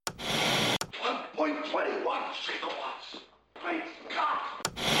One single once. Please, God.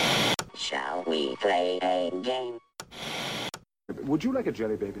 Shall we play a game? Would you like a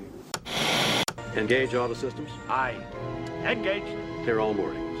jelly baby? Engage all the systems. Aye. Engaged. Clear all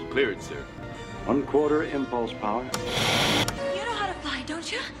moorings. Cleared, sir. 1/4 impulse power. You know how to fly,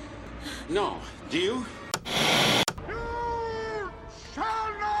 don't you? No. Do you? You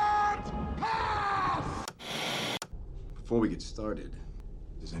shall not pass! Before we get started,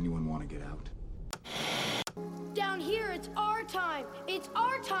 does anyone want to get out? Down here, it's our time. It's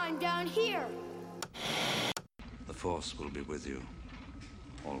our time down here. The Force will be with you,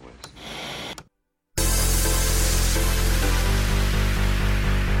 always.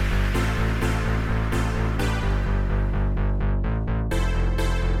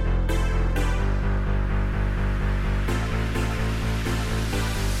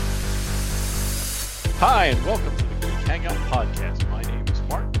 Hi, and welcome to the Geek Hangout Podcast. My name is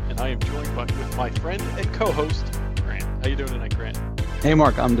Mark, and I am joined with my friend and co-host, Grant. How you doing tonight, Grant? Hey,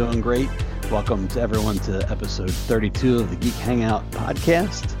 Mark. I'm doing great. Welcome to everyone to episode 32 of the Geek Hangout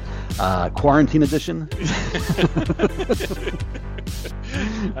Podcast, quarantine edition.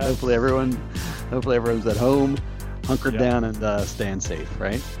 Hopefully everyone's at home, hunkered down, and staying safe,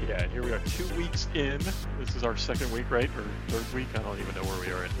 right? Yeah, here we are 2 weeks in. This is our second week, right? Or third week? I don't even know where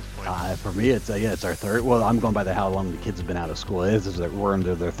we are at this point. For me, it's our third. Well, I'm going by how long the kids have been out of school. We're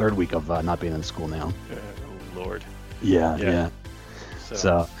into their third week of not being in school now. Oh, Lord. Yeah.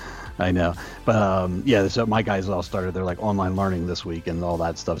 So I know. But so my guys all started their like online learning this week and all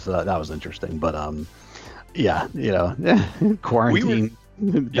that stuff. So that was interesting. But quarantine,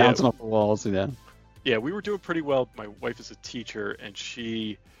 bouncing off the walls, Yeah, we were doing pretty well. My wife is a teacher, and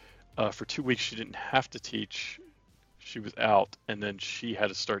she, for 2 weeks, she didn't have to teach. She was out, and then she had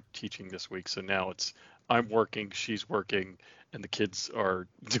to start teaching this week. So now I'm working, she's working, and the kids are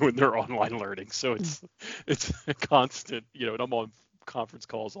doing their online learning. So it's a constant, and I'm on conference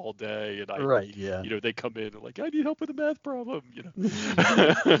calls all day, and they come in and like, I need help with a math problem,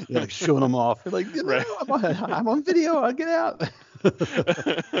 like showing them off. You're like, right. I'm on video. I'll get out.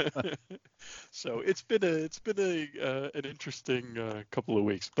 So it's been an interesting couple of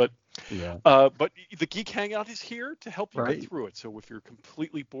weeks, but the Geek Hangout is here to help you get through it. So if you're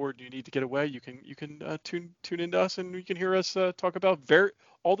completely bored and you need to get away, you can tune into us, and you can hear us talk about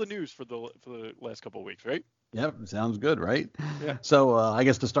all the news for the last couple of weeks, right? Yep, sounds good, right? Yeah. So I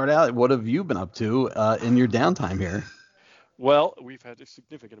guess to start out, what have you been up to in your downtime here? Well, we've had a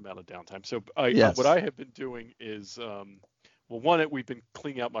significant amount of downtime. So what I have been doing is, we've been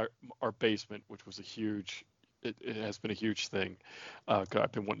cleaning out our basement, which was it has been a huge thing.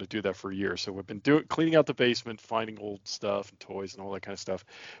 I've been wanting to do that for a year. So we've been cleaning out the basement, finding old stuff and toys and all that kind of stuff.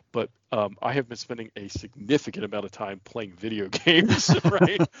 But I have been spending a significant amount of time playing video games,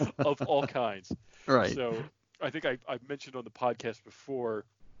 right, of all kinds. Right. So I think I mentioned on the podcast before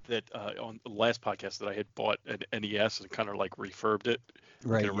that on the last podcast that I had bought an NES and kind of like refurbed it,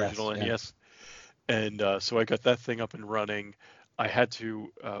 right? An original NES. Yeah. And so I got that thing up and running. I had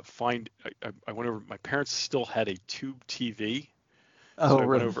to I went over. My parents still had a tube TV. Oh,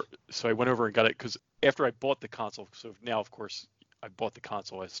 really? So I went over and got it because after I bought the console. So now, of course, I bought the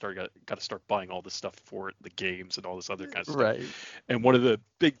console. I got to start buying all this stuff for it, the games and all this other kind of stuff. Right. And one of the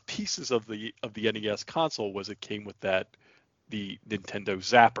big pieces of the NES console was it came with the Nintendo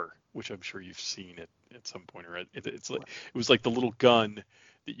Zapper, which I'm sure you've seen at some point, right? It was like the little gun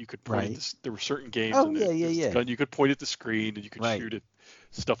that you could point at there were certain games gun you could point at the screen and you could shoot at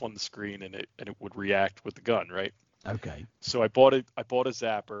stuff on the screen and it would react with the gun, right? Okay. So I bought a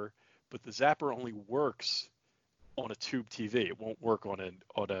Zapper, but the Zapper only works on a tube TV. It won't work on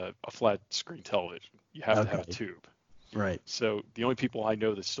a flat screen television. You have to have a tube. Right. So the only people I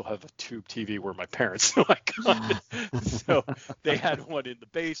know that still have a tube TV were my parents. So they had one in the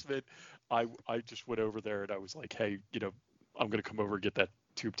basement. I just went over there and I was like, hey, I'm going to come over and get that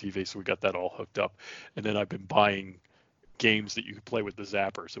tube TV. So we got that all hooked up. And then I've been buying games that you can play with the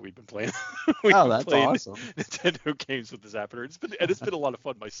Zapper. So we've been playing. That's awesome. Nintendo games with the Zapper. It's been a lot of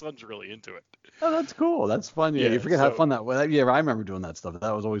fun. My son's really into it. Oh, that's cool. That's fun. Yeah, you forget how fun that was. Yeah, I remember doing that stuff.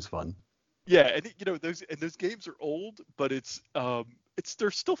 That was always fun. Yeah, and those games are old, but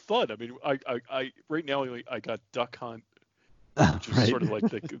they're still fun. I mean, I right now I got Duck Hunt, which is sort of like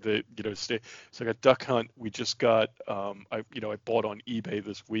the so I got Duck Hunt. We just got I bought on eBay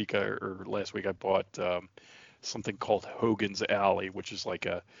this week or last week I bought something called Hogan's Alley, which is like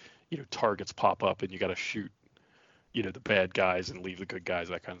targets pop up and you got to shoot the bad guys and leave the good guys,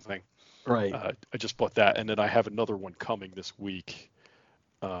 that kind of thing. Right. I just bought that, and then I have another one coming this week.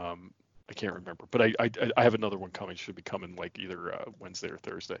 I can't remember, but I have another one coming. Should be coming like either Wednesday or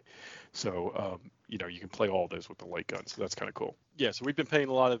Thursday. So you know, you can play all those with the light gun. So that's kind of cool. Yeah. So we've been playing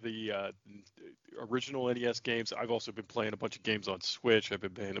a lot of the original NES games. I've also been playing a bunch of games on Switch. I've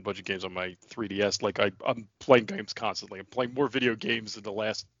been playing a bunch of games on my 3DS. Like I'm playing games constantly. I'm playing more video games in the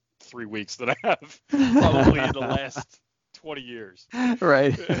last 3 weeks than I have probably in the last 20 years.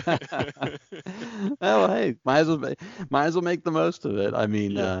 Right. Well, hey, might as well make the most of it. I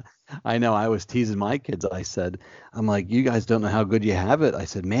mean, yeah. I know I was teasing my kids. I'm like, you guys don't know how good you have it. I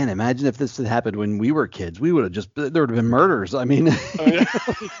said, man, imagine if this had happened when we were kids. We would have there would have been murders. I mean, there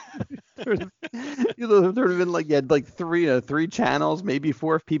would have been like, you had like three channels, maybe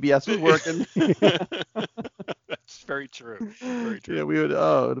 4 if PBS was working. That's very true. Very true. Yeah, it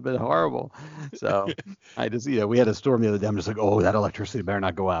would have been horrible. So I just, we had a storm the other day. I'm just like, oh, that electricity better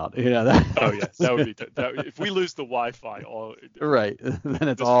not go out. Oh yeah, that would be if we lose the Wi-Fi, right, then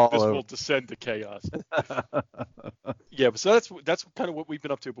it's this will descend to chaos. Yeah, so that's kind of what we've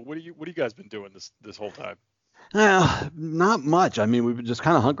been up to. But what have you guys been doing this whole time? Not much. I mean, we've just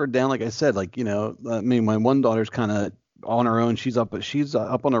kind of hunkered down, like I said. Like, I mean, my one daughter's kind of on her own. She's up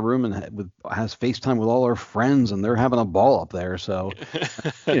on her room and has FaceTime with all her friends, and they're having a ball up there. So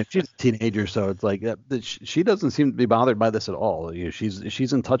she's a teenager, so it's like she doesn't seem to be bothered by this at all.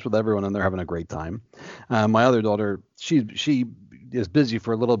 She's in touch with everyone, and they're having a great time. My other daughter, she is busy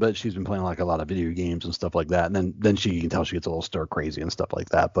for a little bit. She's been playing like a lot of video games and stuff like that, and then you can tell she gets a little stir crazy and stuff like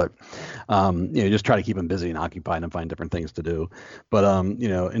that. But just try to keep them busy and occupied and find different things to do. But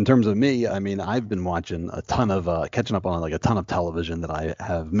in terms of me, I mean, I've been watching a ton of catching up on like a ton of television that I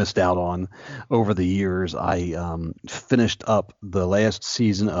have missed out on over the years. I finished up the last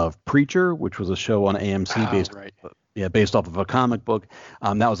season of Preacher, which was a show on AMC based off of a comic book.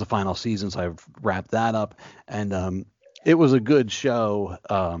 That was the final season, so I've wrapped that up, and it was a good show,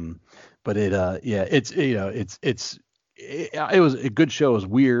 but it was a good show. It was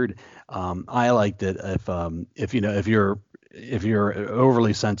weird. I liked it. If you're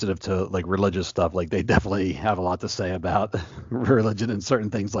overly sensitive to like religious stuff, like they definitely have a lot to say about religion and certain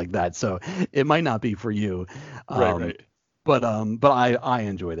things like that. So it might not be for you. Right. But I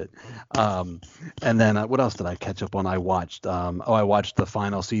enjoyed it. And then what else did I catch up on? I watched the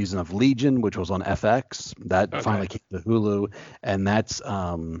final season of Legion, which was on FX. That finally came to Hulu, and that's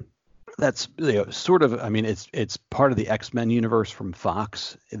sort of, I mean, it's part of the X-Men universe from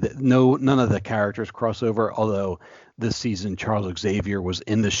Fox. None of the characters cross over, although this season Charles Xavier was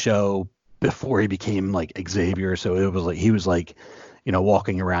in the show before he became like Xavier, so it was like he was like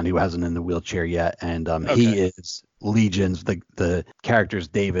walking around. He wasn't in the wheelchair yet, and he is Legion's the character's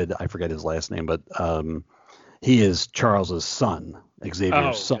David. I forget his last name, but he is Charles's son,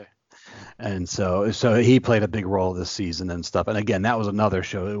 Xavier's son. And so he played a big role this season and stuff. And again, that was another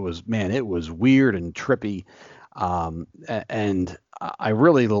show. It was weird and trippy. And I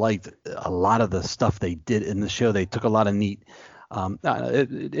really liked a lot of the stuff they did in the show. They took a lot of neat.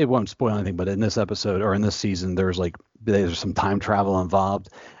 It won't spoil anything, but in this episode or in this season, there's some time travel involved,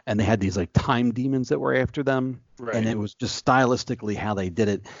 and they had these like time demons that were after them. Right. And it was just stylistically how they did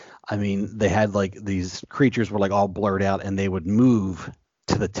it. I mean, they had like these creatures were like all blurred out, and they would move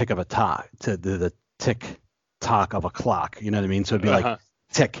to the tick of a tock, to the tick tock of a clock. You know what I mean? So it'd be like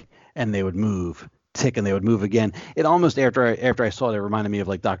tick, and they would move, tick, and they would move again. It almost after I saw it, it reminded me of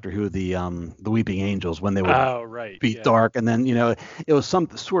like Doctor Who, the Weeping Angels, when they would be dark, and then it was some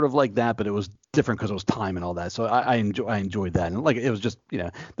sort of like that, but it was different because it was time and all that. So I enjoyed that, and like it was just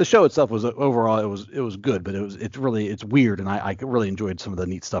the show itself was overall it was good, but it's weird, and I really enjoyed some of the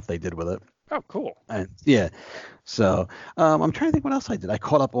neat stuff they did with it. Oh, cool. And yeah, so I'm trying to think what else I did. I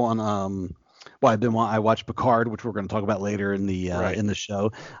caught up on I watched Picard, which we're going to talk about later in the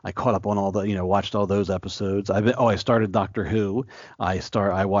show. I caught up on all the watched all those episodes. I started Doctor Who. I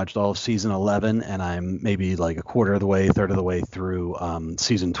watched all of season 11, and I'm maybe like a third of the way through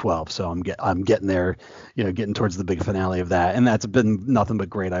season 12. So I'm getting there, getting towards the big finale of that, and that's been nothing but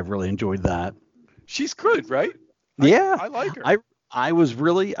great. I've really enjoyed that. She's good, right? Yeah, I like her. I was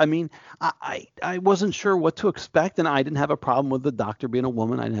really, I mean, I wasn't sure what to expect, and I didn't have a problem with the Doctor being a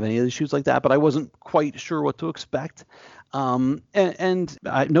woman. I didn't have any issues like that, but I wasn't quite sure what to expect. And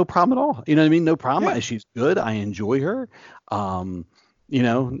no problem at all. You know what I mean? No problem. Yeah. She's good. I enjoy her. Really,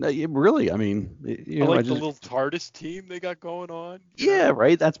 I mean, I like the little TARDIS team they got going on. Yeah,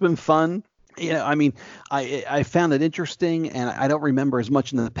 right. That's been fun. I mean, I found it interesting, and I don't remember as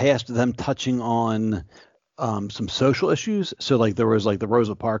much in the past of them touching on some social issues. So like there was like the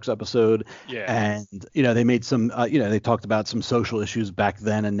Rosa Parks episode, and they made some they talked about some social issues back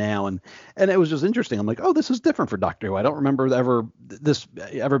then and now, and it was just interesting. I'm like, oh, this is different for Doctor Who. I don't remember this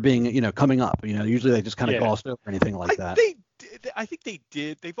ever being coming up. Usually they just kind of glossed over anything like that. I think they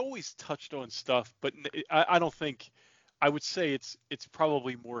did. They've always touched on stuff, but I don't think. I would say it's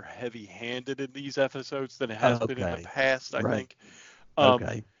probably more heavy-handed in these episodes than it has been in the past. I think.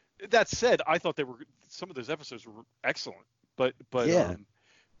 Okay. That said, I thought some of those episodes were excellent, but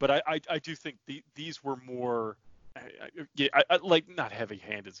I do think these were more. I like not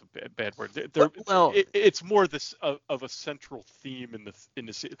heavy-handed is a bad word. It's more this of a central theme in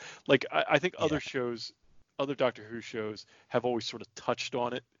the like I think other shows, other Doctor Who shows have always sort of touched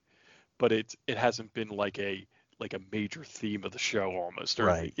on it, but it hasn't been like a major theme of the show almost. Or,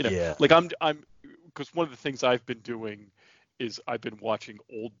 like I'm because one of the things I've been doing is I've been watching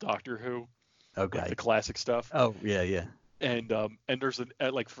old Doctor Who, like the classic stuff. Oh yeah. And there's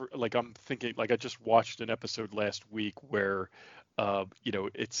I'm thinking like I just watched an episode last week where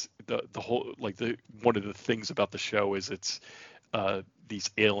it's the whole one of the things about the show is it's these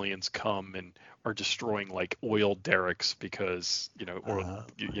aliens come and are destroying like oil derricks because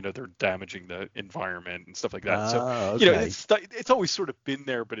they're damaging the environment and stuff like that. So it's always sort of been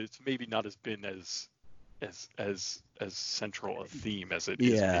there, but it's maybe not as been as central a theme as it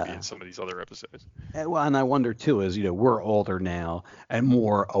is maybe in some of these other episodes. Well, and I wonder too is we're older now and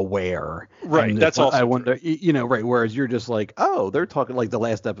more aware. Right. And that's also I wonder right. Whereas you're just like, oh, they're talking like the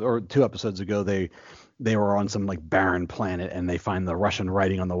last episode or 2 episodes ago they were on some like barren planet and they find the Russian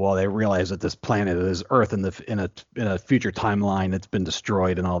writing on the wall. They realize that this planet is Earth in a future timeline that's been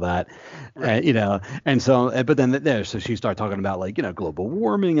destroyed and all that. Right. And so but then so she started talking about like global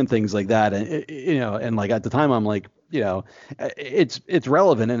warming and things like that, and and like at the time I'm like it's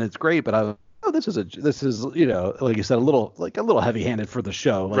relevant and it's great, but this is like you said a little heavy-handed for the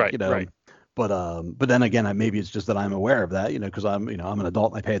show, like right. But then again, maybe it's just that I'm aware of that, because I'm an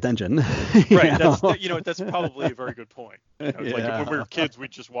adult and I pay attention. Right. That's probably a very good point. Like when we were kids,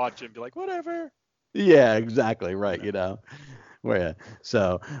 we'd just watch it and be like, whatever. Yeah, exactly. Right.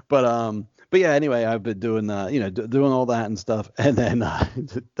 So, but yeah, anyway, I've been doing, doing all that and stuff. And then I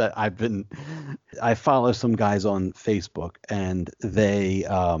follow some guys on Facebook and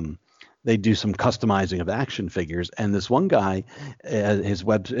they do some customizing of action figures, and this one guy, his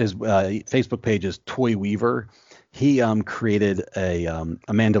Facebook page is Toy Weaver. He created a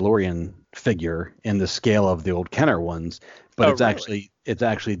Mandalorian figure in the scale of the old Kenner ones, but it's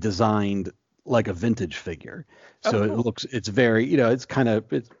actually designed like a vintage figure. So it looks, it's very, it's kind of,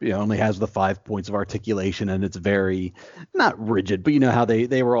 only has the 5 points of articulation, and it's very not rigid, but how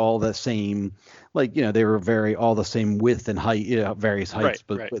they were all the same, like, they were very all the same width and height, various heights,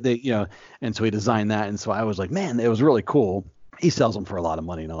 but they, and so he designed that. And so I was like, man, it was really cool. He sells them for a lot of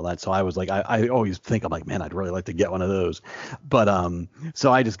money and all that. So I was like, I always think, I'm like, man, I'd really like to get one of those. But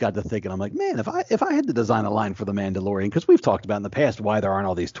so I just got to thinking, I'm like, man, if I had to design a line for the Mandalorian, because we've talked about in the past why there aren't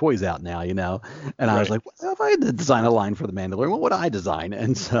all these toys out now, and I was like, well, if I had to design a line for the Mandalorian, what would I design?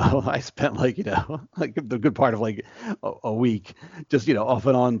 And so I spent like the good part of like a week just off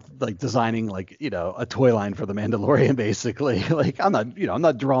and on like designing like a toy line for the Mandalorian, basically. Like I'm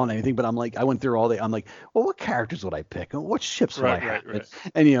not drawing anything, but I'm like, I went through I'm like, well, what characters would I pick? What ships would I have? Right.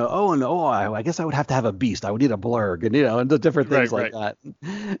 And I guess I would have to have a beast. I would need a blurg, and the different things like that.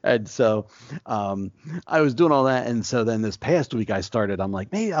 And so I was doing all that, and so then this past week I started. I'm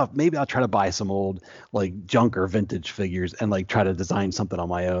like, maybe I'll try to buy some old like junk or vintage figures and like try to design something on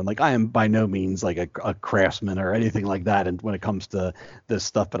my own. Like I am by no means like a craftsman or anything like that, and when it comes to this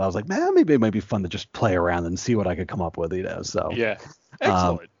stuff, but I was like, man, maybe it might be fun to just play around and see what I could come up with, So yeah,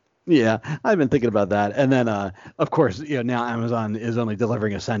 excellent. Yeah, I've been thinking about that. And then, of course, now Amazon is only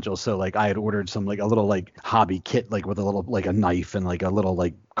delivering essentials. So like I had ordered some like a little like hobby kit, like with a little like a knife and like a little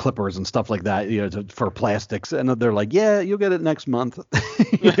like clippers and stuff like that, for plastics. And they're like, yeah, you'll get it next month.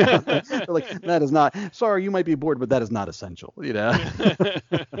 They're like, that is not, sorry, you might be bored, but that is not essential,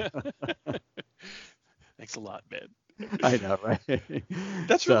 Thanks a lot, man. I know, right?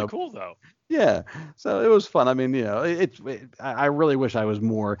 That's really cool, though. Yeah, so it was fun. I mean, I really wish I was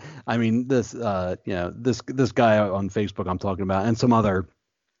more. I mean, this guy on Facebook I'm talking about, and some other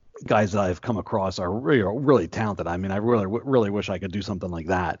guys that I've come across are really talented. I mean, I really wish I could do something like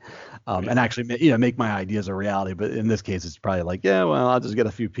that, and actually, make my ideas a reality. But in this case, it's probably like, yeah, well, I'll just get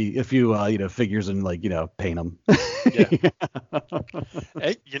a few figures and like, paint them. Yeah.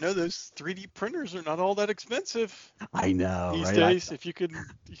 Hey, those 3D printers are not all that expensive. I know these days. If you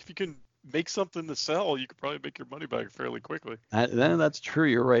can make something to sell, you could probably make your money back fairly quickly. That's true.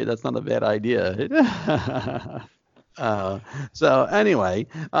 You're right. That's not a bad idea. So anyway,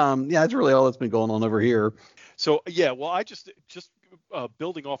 that's really all that's been going on over here. So yeah, well, I just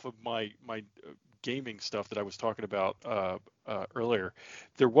building off of my gaming stuff that I was talking about earlier,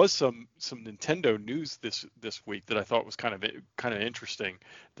 there was some Nintendo news this week that I thought was kind of interesting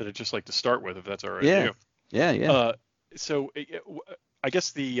that I'd just like to start with, if that's all right. Yeah. So I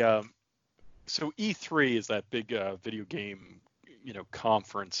guess so E3 is that big video game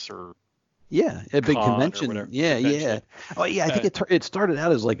conference or a big convention. Convention. Yeah. Oh yeah, I think it started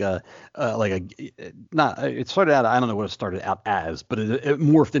out as it started out, I don't know what it started out as, but it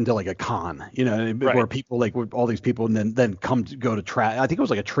morphed into like a con, where people all these people and then come to go to I think it was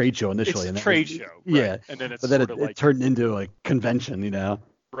like a trade show initially. It's a trade show. Right? Yeah. And then it turned into a convention,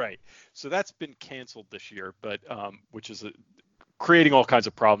 Right. So that's been canceled this year, but which is creating all kinds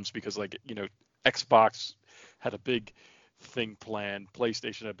of problems because Xbox had a big thing planned,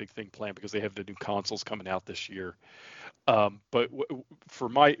 PlayStation had a big thing planned because they have the new consoles coming out this year. But for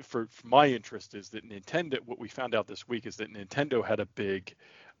my interest is that Nintendo, what we found out this week is that Nintendo had a big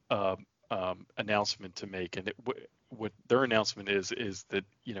announcement to make, and what their announcement is that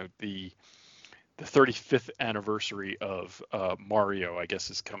the 35th anniversary of Mario, I guess,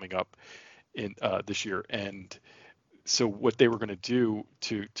 is coming up in this year, and so what they were going to do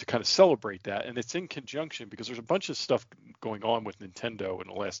to kind of celebrate that, and it's in conjunction because there's a bunch of stuff going on with Nintendo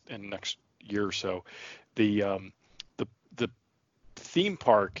in the next year or so. The theme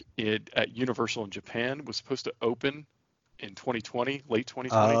park at Universal in Japan was supposed to open in 2020, late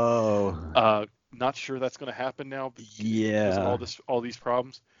 2020. Oh. Not sure that's going to happen now. Yeah. Because of all these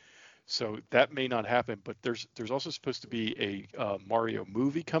problems. So that may not happen, but there's also supposed to be a Mario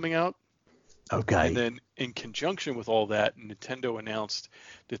movie coming out. Okay. And then in conjunction with all that, Nintendo announced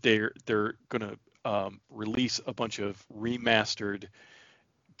that they're going to release a bunch of remastered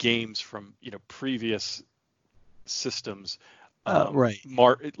games from previous systems. Right.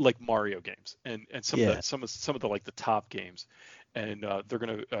 Like Mario games and some of the top games. And they're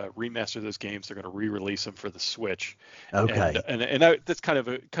going to remaster those games. They're going to re-release them for the Switch. Okay. And that's kind of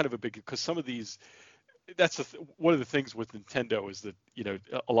a big, because some of these, that's one of the things with Nintendo is that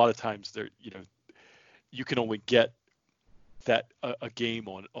a lot of times they're you can only get that a game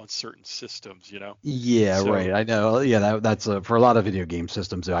on certain systems. Yeah, so, right. I know. Yeah, that's for a lot of video game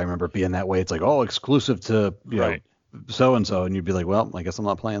systems. I remember it being that way. It's like, oh, exclusive to right. So and so, and you'd be like, well, I guess I'm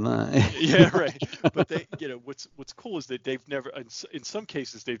not playing that. Yeah, right. But they, what's cool is that they've never, in some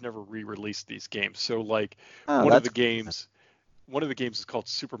cases, they've never re-released these games. So like one of the games is called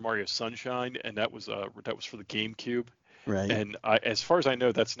Super Mario Sunshine, and that was for the GameCube. Right. And as far as I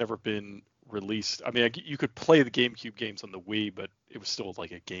know, that's never been released. I mean, you could play the GameCube games on the Wii, but it was still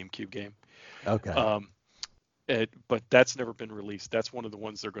like a GameCube game. Okay. But that's never been released. That's one of the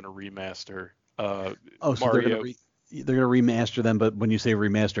ones they're going to remaster. So Mario. They're going to remaster them, but when you say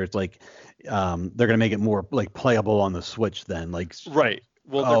remaster, it's like they're going to make it more like playable on the Switch then, like. Right.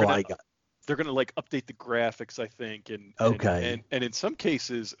 Well, they're going to like update the graphics, I think, and in some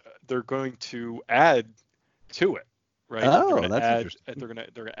cases they're going to add to it, right? Oh, that's interesting. They're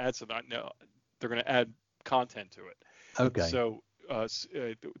going to add some. No, they're going to add content to it. Okay. So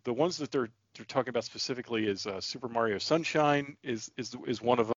the ones that they're talking about specifically is Super Mario Sunshine is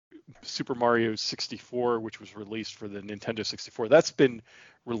one of them. Super Mario 64, which was released for the Nintendo 64, that's been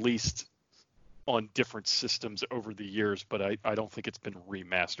released on different systems over the years, but I don't think it's been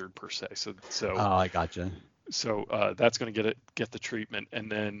remastered per se. So I gotcha. So that's going to get the treatment,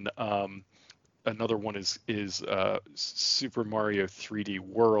 and then another one is Super Mario 3D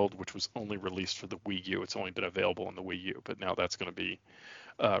World, which was only released for the Wii U. It's only been available on the Wii U, but now that's going to be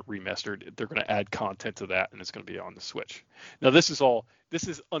remastered. They're going to add content to that, and it's going to be on the Switch. Now this is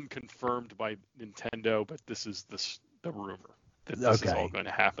unconfirmed by Nintendo, but this is the rumor that this is all going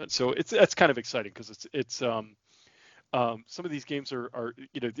to happen. So that's kind of exciting because it's some of these games are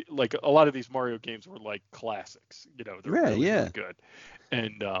like a lot of these Mario games were like classics. They're really good,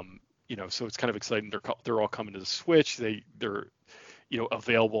 and so it's kind of exciting. They're all coming to the Switch. They're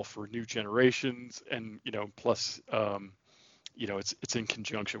available for new generations, and plus it's in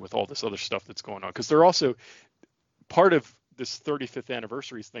conjunction with all this other stuff that's going on, because they're also part of this 35th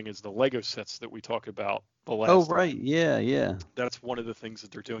anniversary thing is the Lego sets that we talked about the last time. Right. Yeah. That's one of the things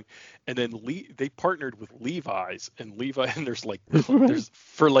that they're doing. And then they partnered with Levi's, and there's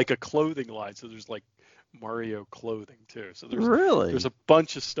for like a clothing line. So there's like Mario clothing too. So Really? there's a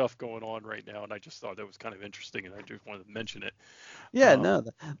bunch of stuff going on right now, and I just thought that was kind of interesting, and I just wanted to mention it. Yeah, no,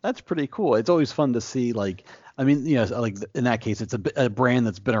 that's pretty cool. It's always fun to see, like, I mean, like in that case, it's a brand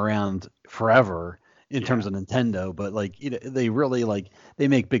that's been around forever in terms of Nintendo, but like, they really like they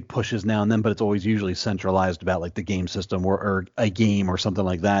make big pushes now and then, but it's always usually centralized about like the game system or a game or something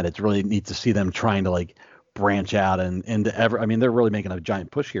like that. It's really neat to see them trying to like branch out and I mean, they're really making a giant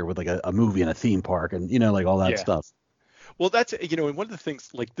push here with like a movie and a theme park and like all that stuff. Well, that's and one of the things,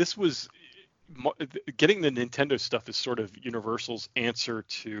 like, this was getting the Nintendo stuff is sort of Universal's answer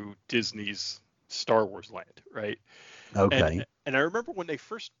to Disney's Star Wars Land, right? Okay. And I remember when they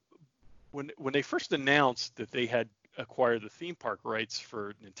first announced that they had acquired the theme park rights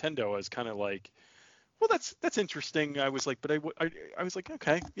for Nintendo, I was kind of like, well, that's interesting. I was like, but I was like,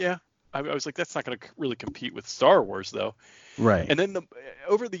 okay, yeah. I was like, that's not going to really compete with Star Wars, though. Right. And then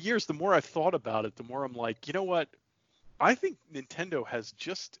over the years, the more I've thought about it, the more I'm like, you know what? I think Nintendo has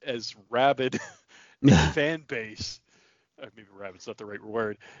just as rabid fan base. Maybe rabid's not the right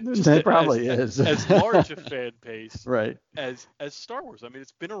word. It probably is. As large a fan base, right, as Star Wars. I mean,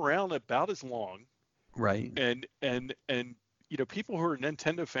 it's been around about as long. Right. And people who are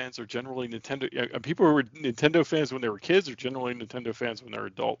Nintendo fans are generally people who were Nintendo fans when they were kids are generally Nintendo fans when they're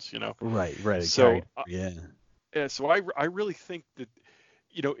adults. Right. So yeah. So I really think that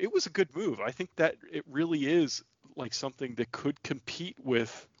it was a good move. I think that it really is like something that could compete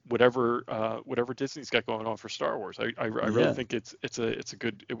with whatever Disney's got going on for Star Wars. I really think it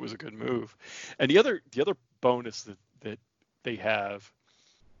was a good move. And the other bonus that they have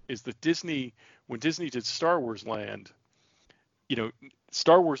is that when Disney did Star Wars Land,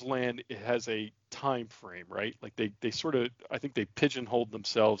 Star Wars Land, it has a time frame, right? Like they sort of, I think they pigeonholed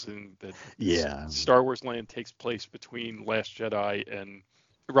themselves in that. Star Wars Land takes place between Last Jedi and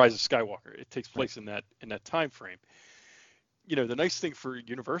Rise of Skywalker. It takes place in that time frame. The nice thing for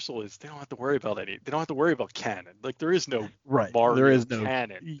Universal is they don't have to worry about They don't have to worry about canon. Like, there is no Mario there is no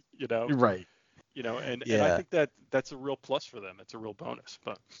canon. Right. And I think that's a real plus for them. It's a real bonus.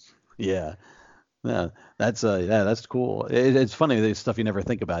 But yeah. Yeah, that's cool. It's funny, the stuff you never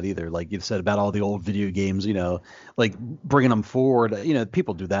think about either. Like you said about all the old video games, like bringing them forward.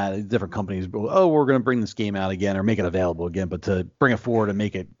 People do that. Different companies go, oh, we're going to bring this game out again or make it available again. But to bring it forward and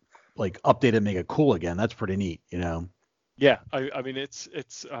make it like update it, make it cool again, that's pretty neat. Yeah, I mean it's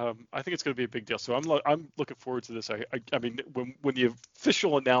I think it's going to be a big deal. So I'm looking forward to this. I mean when the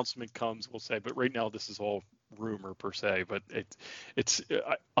official announcement comes, we'll say. But right now this is all rumor per se. But it's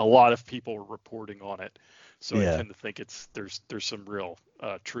a lot of people are reporting on it, so I tend to think there's some real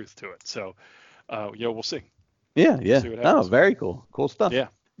truth to it. So we'll see. Yeah. We'll see what happens. Oh, very cool stuff. Yeah.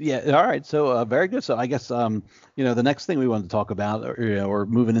 Yeah. All right. So very good. So I guess the next thing we wanted to talk about, or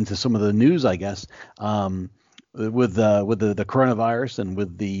moving into some of the news, I guess. With the coronavirus and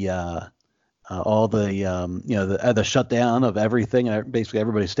with the all the shutdown of everything and basically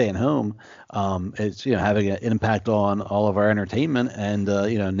everybody staying home, it's having an impact on all of our entertainment, and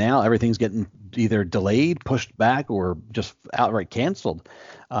now everything's getting either delayed, pushed back, or just outright canceled.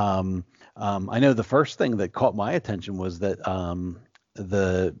 I know the first thing that caught my attention was that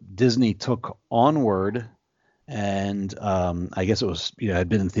the Disney took Onward. And I guess it was, had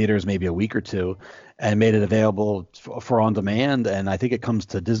been in theaters maybe a week or two, and made it available for on demand. And I think it comes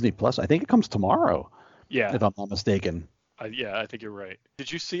to Disney Plus. I think it comes tomorrow. Yeah, if I'm not mistaken. I think you're right. Did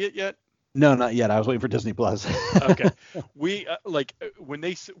you see it yet? No, not yet. I was waiting for Disney Plus. Okay. We when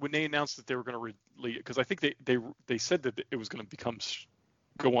they announced that they were going to release, because I think they said that it was going to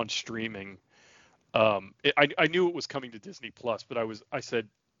go on streaming. I knew it was coming to Disney Plus, but I said,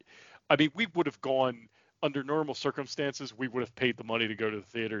 we would have gone. Under normal circumstances, we would have paid the money to go to the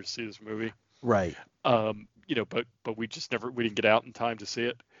theater to see this movie. Right. But we just we didn't get out in time to see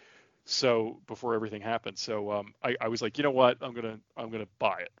it. So before everything happened. So I was like, you know what? I'm gonna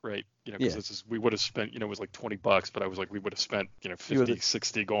buy it, right? Because we would have spent, it was like $20, but I was like, we would have spent, 50,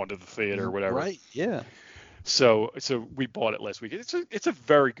 60 going to the theater or whatever. Right. Yeah. So we bought it last week. It's a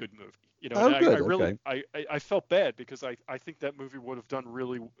very good movie. Good. I felt bad because I think that movie would have done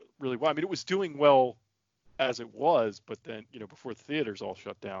really, really well. I mean, it was doing well as it was, but then before the theaters all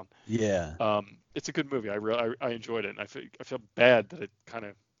shut down. Yeah. It's a good movie. I enjoyed it, and I felt bad that it kind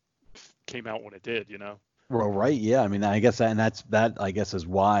of came out when it did. Well, right. Yeah. I mean, I guess that I guess is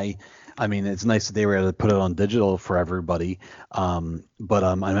why. I mean, it's nice that they were able to put it on digital for everybody. But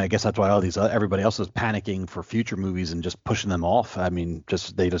I guess that's why everybody else is panicking for future movies and just pushing them off. I mean,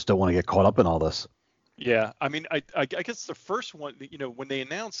 they just don't want to get caught up in all this. Yeah. I mean, I guess the first one, when they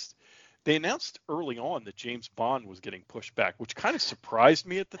announced early on that James Bond was getting pushed back, which kind of surprised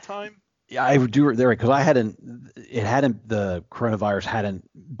me at the time. Yeah, I do there because the coronavirus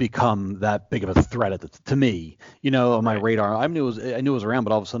hadn't become that big of a threat to me, on my radar. I knew it was around,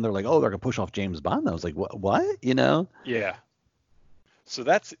 but all of a sudden they're like, oh, they're gonna push off James Bond. I was like, what? Yeah. So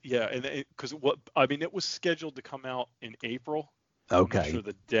that's and because it was scheduled to come out in April. Okay. I'm not sure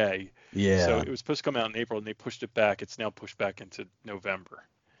the day. Yeah. So it was supposed to come out in April, and they pushed it back. It's now pushed back into November.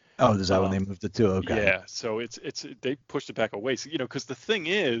 Oh, is that when they moved it to? Okay. Yeah. So it's they pushed it back away. So because the thing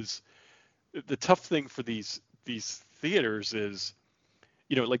is, the tough thing for these theaters is,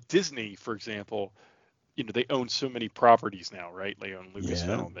 like Disney, for example, they own so many properties now, right? They own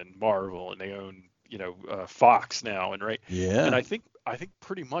Lucasfilm and Marvel, and they own Fox now, and right. Yeah. And I think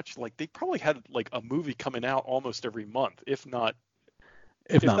pretty much like they probably had like a movie coming out almost every month, if not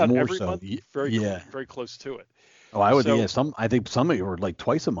more every so. month, very close to it. Oh, I would. I think some of you were like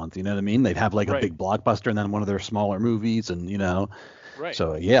twice a month. You know what I mean? They'd have like a big blockbuster and then one of their smaller movies, and Right.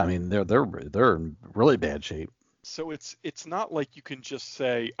 So yeah, I mean they're in really bad shape. So it's not like you can just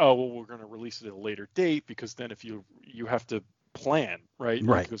say, oh well, we're going to release it at a later date, because then if you have to plan, right?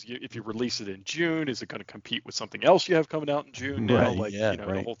 Right. Because if you release it in June, is it going to compete with something else you have coming out in June now? Right.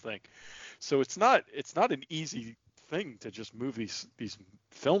 The whole thing. So it's not an easy thing to just move these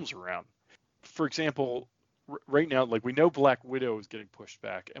films around. For example, right now, like we know Black Widow is getting pushed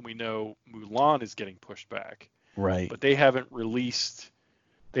back, and we know Mulan is getting pushed back. Right. But they haven't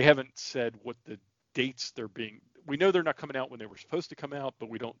said what the dates we know they're not coming out when they were supposed to come out, but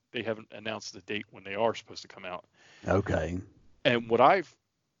they haven't announced the date when they are supposed to come out. Okay. And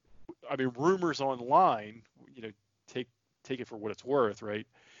rumors online, take it for what it's worth, right?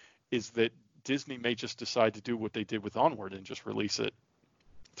 Is that Disney may just decide to do what they did with Onward and just release it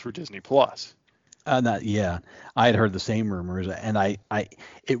through Disney Plus. I had heard the same rumors, and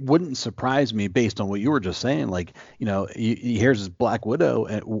it wouldn't surprise me based on what you were just saying. Like, here's this Black Widow,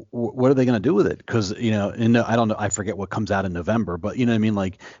 and what are they going to do with it? Because I don't know, I forget what comes out in November, but you know what I mean.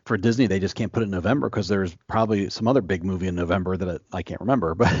 Like for Disney, they just can't put it in November because there's probably some other big movie in November that I can't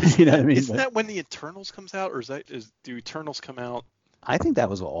remember. But you know what I mean. Isn't that when the Eternals comes out, or do Eternals come out? I think that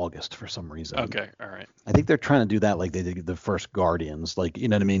was August for some reason. Okay, all right. I think they're trying to do that like they did the first Guardians, like you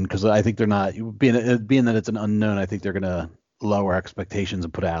know what I mean? Because I think they're not being that it's an unknown. I think they're gonna lower expectations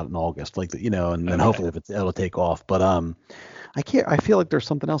and put it out in August, like and then hopefully it'll take off. But I can't. I feel like there's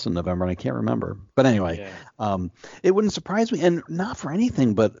something else in November and I can't remember. But anyway, it wouldn't surprise me, and not for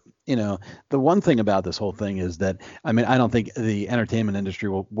anything, but the one thing about this whole thing is that I don't think the entertainment industry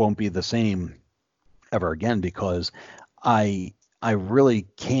won't be the same ever again, because I really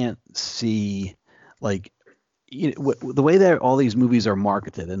can't see, like, the way that all these movies are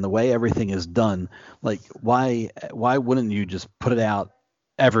marketed and the way everything is done. Like, why wouldn't you just put it out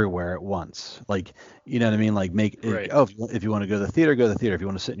everywhere at once? Like, you know what I mean? Like, if you want to go to the theater, go to the theater. If you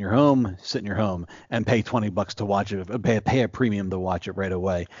want to sit in your home, sit in your home and pay $20 to watch it, pay a premium to watch it right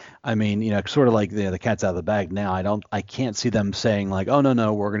away. I mean, sort of like the cat's out of the bag now. I can't see them saying like, oh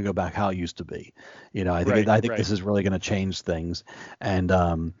no, we're going to go back how it used to be. I think this is really going to change things. And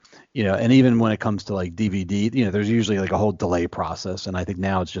and even when it comes to like DVD, there's usually like a whole delay process, and I think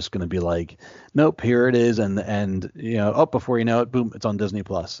now it's just going to be like, nope, here it is, and before you know it, boom, it's on Disney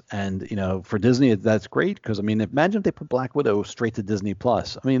Plus. And for Disney, that's great, because imagine if they put Black Widow straight to Disney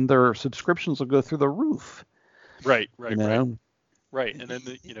Plus. Their subscriptions will go through the roof. Right. Right, and then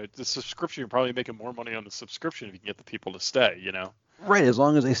the subscription, you're probably making more money on the subscription if you can get the people to stay. Right, as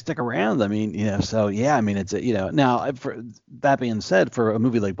long as they stick around. It's now, for that being said, for a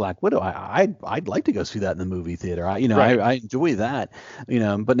movie like Black Widow, I'd like to go see that in the movie theater. I enjoy that.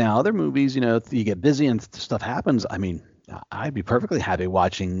 But now other movies, you get busy and stuff happens. I'd be perfectly happy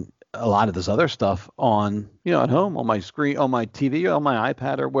watching a lot of this other stuff on, at home, on my screen, on my TV, on my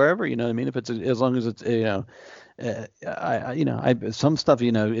iPad, or wherever. If it's, as long as it's some stuff,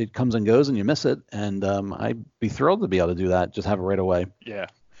 it comes and goes and you miss it, and I'd be thrilled to be able to do that, just have it right away.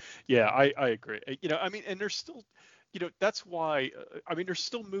 I agree. And there's still, that's why, there's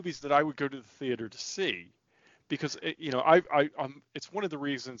still movies that I would go to the theater to see, because it's one of the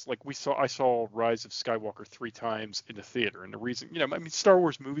reasons, like I saw Rise of Skywalker 3 times in the theater, and the reason, Star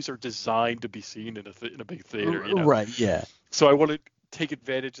Wars movies are designed to be seen in a big theater, Right, yeah. So I want to take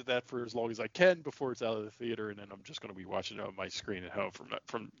advantage of that for as long as I can before it's out of the theater, and then I'm just going to be watching it on my screen at home from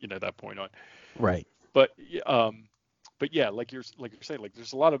that point on. Right. But yeah, like you're saying, like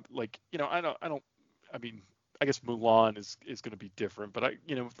there's a lot of, like, I guess Mulan is going to be different, but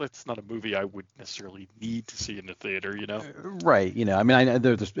that's not a movie I would necessarily need to see in the theater, Right. I mean, I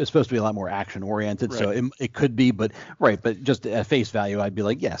know it's supposed to be a lot more action oriented, so it could be, but just at face value, I'd be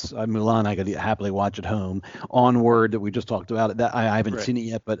like, yes, Mulan, I could happily watch at home. Onward, that we just talked about, that I haven't seen it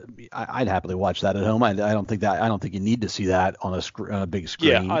yet, but I'd happily watch that at home. I don't think you need to see that on a big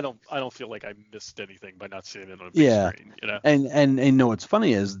screen. Yeah, I don't feel like I missed anything by not seeing it on a big screen. And what's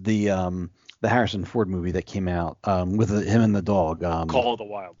funny is the Harrison Ford movie that came out with him and the dog. Call of the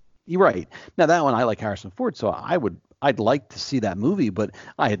Wild. You're right. Now that one, I like Harrison Ford, so I'd like to see that movie, but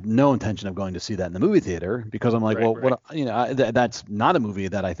I had no intention of going to see that in the movie theater because I'm like, what? That's not a movie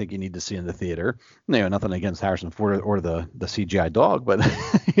that I think you need to see in the theater. Nothing against Harrison Ford or the CGI dog, but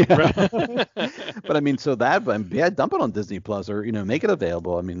but I mean, dump it on Disney Plus or make it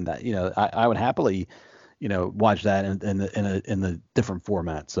available. I mean, that I would happily watch that in the different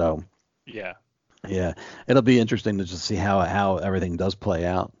format. So. Yeah, it'll be interesting to just see how everything does play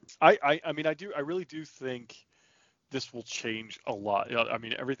out. I mean, I really do think this will change a lot. I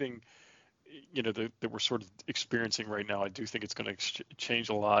mean, everything that we're sort of experiencing right now, I do think it's going to change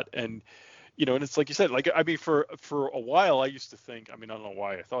a lot. And and it's like you said, like, I mean, for a while I used to think, I mean, I don't know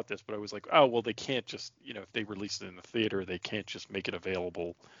why I thought this, but I was like, oh well, they can't just if they release it in the theater, they can't just make it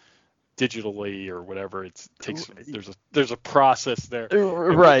available digitally or whatever. It takes there's a process there.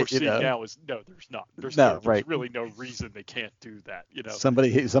 And right. What we're seeing now is there's not. There's really no reason they can't do that.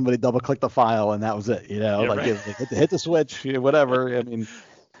 Somebody double clicked the file and that was it. Hit the switch, whatever. I mean,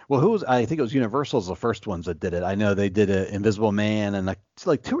 well, I think it was Universal's the first ones that did it. I know they did Invisible Man and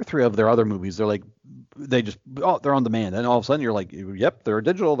like 2 or 3 of their other movies. They're like, they're on demand, and all of a sudden you're like, yep, they're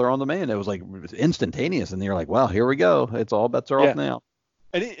digital, they're on demand. It was like instantaneous, and you're like, well, here we go. It's all bets are off now.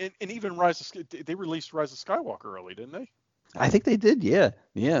 And even they released Rise of Skywalker early, didn't they? I think they did, yeah.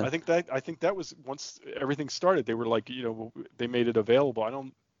 I think that was once everything started. They were like, they made it available. I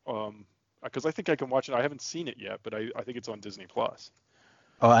don't, because I think I can watch it. I haven't seen it yet, but I think it's on Disney Plus.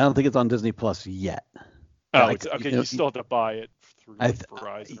 Oh, I don't think it's on Disney Plus yet. Oh, okay. You still have to buy it through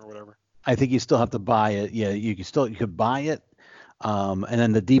Verizon or whatever. I think you still have to buy it. Yeah, you could buy it, and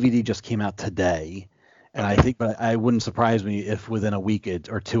then the DVD just came out today. And I think, but I wouldn't surprise me if within a week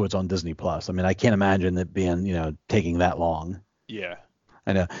or 2 it's on Disney Plus. I mean, I can't imagine it being, taking that long. Yeah.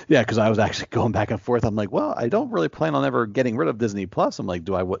 I know. Yeah, because I was actually going back and forth. I'm like, well, I don't really plan on ever getting rid of Disney Plus. I'm like,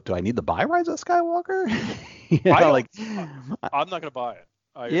 do I need to buy Rise of Skywalker? I'm not going to buy it.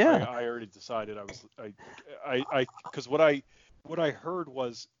 I already decided because what I heard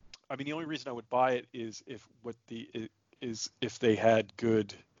was, I mean, the only reason I would buy it is if they had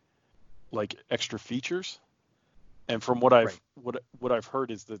good, like, extra features, and from what I've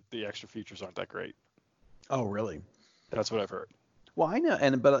heard is that the extra features aren't that great. Oh, really? That's what I've heard. Well, I know,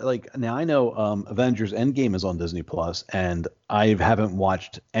 but now I know Avengers Endgame is on Disney Plus, and I haven't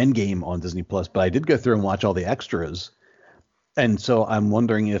watched Endgame on Disney Plus, but I did go through and watch all the extras, and so I'm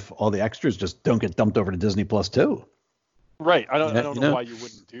wondering if all the extras just don't get dumped over to Disney Plus too. Right. I don't know why you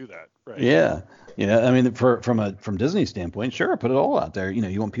wouldn't do that. Right. Yeah. I mean, from Disney standpoint, sure, put it all out there.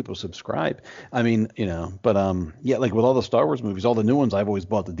 You want people to subscribe. I mean, but like with all the Star Wars movies, all the new ones, I've always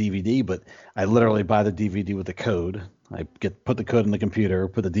bought the DVD, but I literally buy the DVD with the code. I put the code in the computer,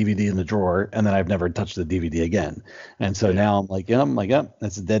 put the DVD in the drawer, and then I've never touched the DVD again. And so now I'm like,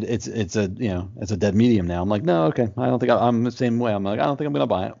 that's a dead. It's a dead medium now. I'm like, no, okay, I don't think I'm the same way. I'm like, I don't think I'm gonna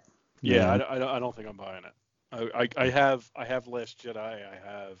buy it. Yeah, I don't think I'm buying it. I have Last Jedi, I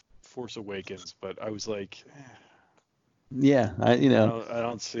have Force Awakens, but I was like, yeah, I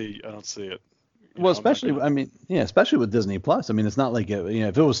don't see it. Well, especially with Disney Plus. I mean, it's not like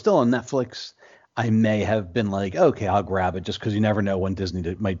if it was still on Netflix, I may have been like, okay, I'll grab it, just because you never know when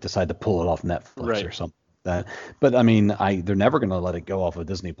Disney might decide to pull it off Netflix or something like that. But I mean, they're never going to let it go off of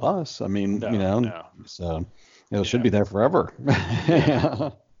Disney Plus. I mean, so it should be there forever.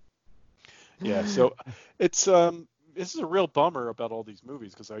 Yeah, so it's this is a real bummer about all these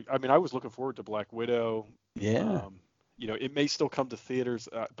movies, because I mean I was looking forward to Black Widow. Yeah. It may still come to theaters,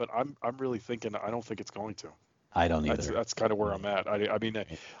 but I'm really thinking I don't think it's going to. I don't either. That's kind of where I'm at. I mean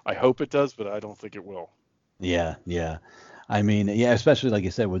I hope it does, but I don't think it will. Yeah. I mean, especially like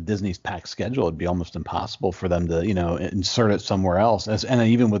you said, with Disney's packed schedule, it'd be almost impossible for them to, insert it somewhere else. And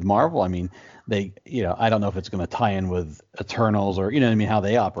even with Marvel, I mean, they, I don't know if it's going to tie in with Eternals or, how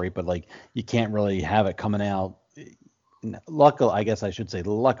they operate, but like you can't really have it coming out.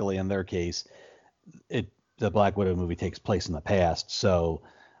 Luckily in their case, the Black Widow movie takes place in the past, so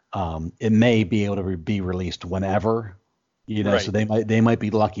it may be able to be released whenever. You know, Right. so they might be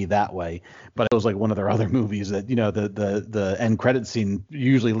lucky that way. But it was like one of their other movies that, you know, the end credit scene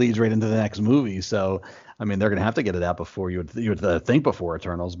usually leads right into the next movie. So I mean, they're gonna have to get it out before you would think before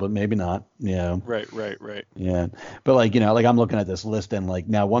Eternals, but maybe not. Yeah. Right. Yeah. But like, you know, like I'm looking at this list and like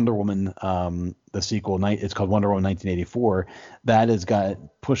now Wonder Woman, the sequel, it's called Wonder Woman 1984. That has got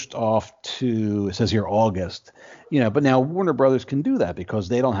pushed off to, it says here, August. You know, but now Warner Brothers can do that because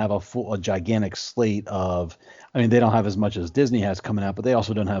they don't have a gigantic slate of, I mean, they don't have as much as Disney has coming out, but they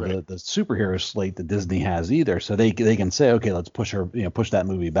also don't have the superhero slate that Disney has either. So they can say, okay, let's push that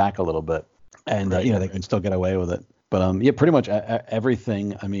movie back a little bit, and you know, they can still get away with it. But yeah, pretty much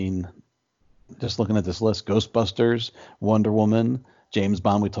everything. I mean, just looking at this list: Ghostbusters, Wonder Woman, James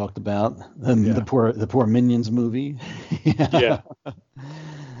Bond we talked about, and the poor Minions movie. Yeah.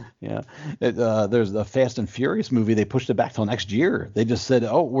 Yeah. There's the Fast and Furious movie. They pushed it back till next year. They just said,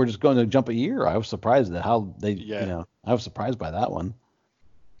 "Oh, we're just going to jump a year." I was surprised at how they, you know, I was surprised by that one.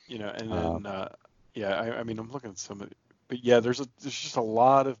 You know, and then I mean, I'm looking at some of it, but yeah, there's just a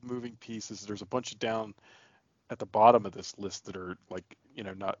lot of moving pieces. There's a bunch of down at the bottom of this list that are like, you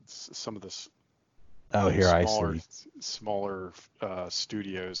know, not some of this. Oh, here I see. Smaller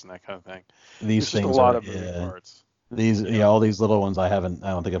studios and that kind of thing. These There's things just a lot are, of moving parts. These, all these little ones I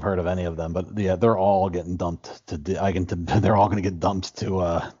don't think I've heard of any of them, but yeah, they're all getting dumped they're all going to get dumped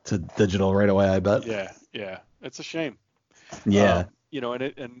to digital right away, I bet. Yeah. It's a shame. Yeah. You know,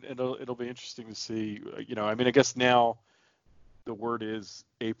 and it'll be interesting to see, you know, I mean, I guess now the word is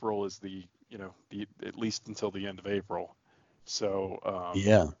April is the at least until the end of April. So,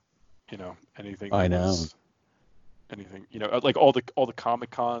 you know, anything. I know. Anything, you know, like all the Comic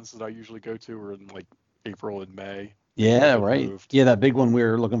Cons that I usually go to are in like April and May. Yeah, right. Moved. Yeah, that big one we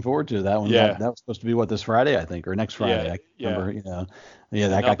were looking forward to. That one. Yeah. That was supposed to be this Friday, I think, or next Friday. I can't remember. You know. Yeah,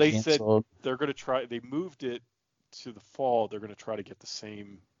 that got they canceled. Said they're going to try. They moved it to the fall. They're going to try to get the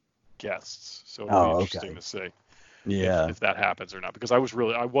same guests. So it'll be interesting to see. Yeah. If that happens or not, because I was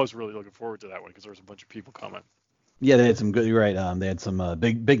really looking forward to that one because there was a bunch of people coming. Yeah, they had some good. You're right. They had some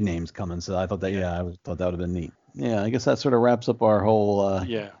big names coming, so I thought that. Yeah, I thought that would have been neat. Yeah, I guess that sort of wraps up our whole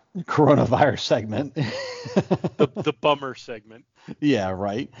coronavirus segment. the bummer segment. Yeah,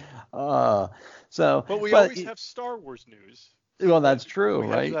 right. But we always have Star Wars news. Well, that's true, we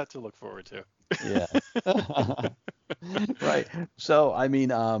right? have that to look forward to. Yeah. Right. So, I mean,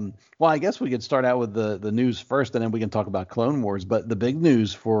 well, I guess we could start out with the news first, and then we can talk about Clone Wars. But the big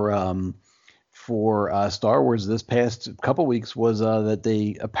news for Star Wars this past couple weeks was that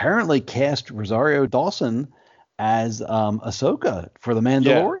they apparently cast Rosario Dawson as Ahsoka for The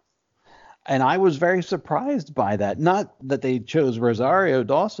Mandalorian. And I was very surprised by that. Not that they chose Rosario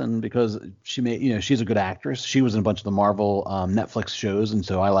Dawson because she's a good actress. She was in a bunch of the Marvel Netflix shows, and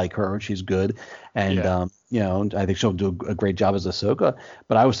so I like her. She's good, and I think she'll do a great job as Ahsoka.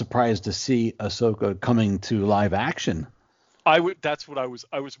 But I was surprised to see Ahsoka coming to live action. That's what I was.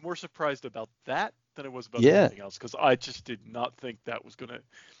 I was more surprised about that than it was about anything else because I just did not think that was gonna.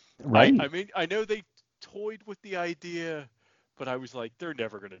 Right. I mean, I know they toyed with the idea, but I was like, they're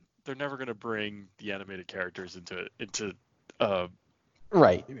never gonna bring the animated characters into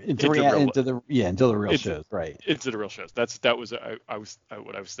right into the real shows, right? Into the real shows. That was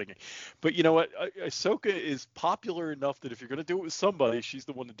what I was thinking. But you know what? Ahsoka is popular enough that if you're gonna do it with somebody, she's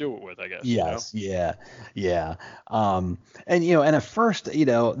the one to do it with, I guess. Yes. You know? Yeah. And and at first,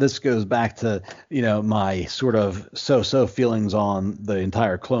 this goes back to my sort of so feelings on the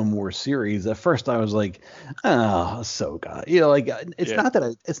entire Clone Wars series. At first, I was like, oh, Ahsoka. It's not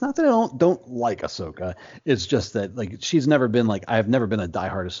that I don't like Ahsoka. It's just that she's never been I've never been a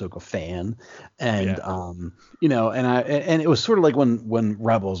diehard Ahsoka fan, and and it was sort of like when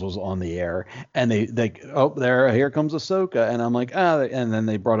Rebels was on the air, and here comes Ahsoka, and I'm like, and then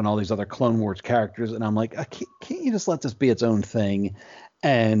they brought in all these other Clone Wars characters, and I'm like, can't you just let this be its own thing?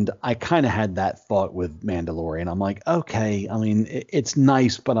 And I kind of had that thought with Mandalorian. I'm like, okay, I mean, it's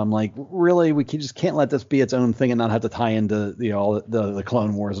nice, but I'm like, really, we just can't let this be its own thing and not have to tie into the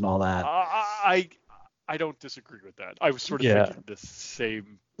Clone Wars and all that. I don't disagree with that. I was sort of thinking the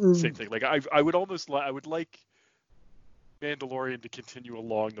same thing. I would like Mandalorian to continue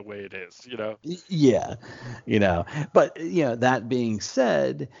along the way it is, Yeah, But that being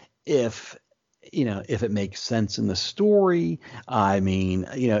said, if it makes sense in the story, I mean,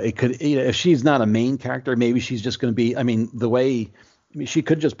 it could, if she's not a main character, maybe she's just going to be. I mean, the way I mean, she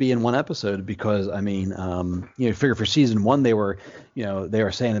could just be in one episode because I mean, figure for season 1 they were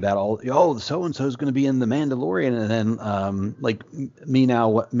saying about so and so is going to be in the Mandalorian, and then like Ming-Na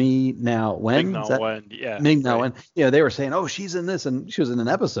Wen, yeah, Ming-Na Wen, they were saying, oh, she's in this, and she was in an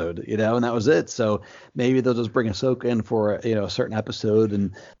episode, and that was it. So maybe they'll just bring Ahsoka in for a certain episode,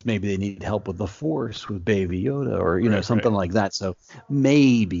 and maybe they need help with the Force with Baby Yoda or something like that. So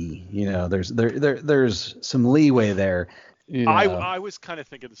maybe there's some leeway there. I was kind of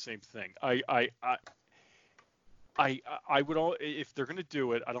thinking the same thing. I would all, if they're going to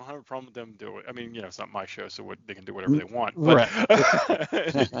do it, I don't have a problem with them doing it. I mean, it's not my show, so they can do whatever they want. But,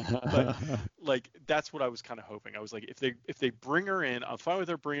 right. like that's what I was kind of hoping. I was like, if they bring her in, I'm fine with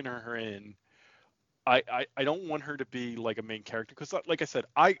her bringing her in. I don't want her to be like a main character because, like I said,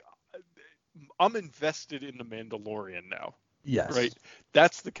 I'm invested in the Mandalorian now. Yes. Right.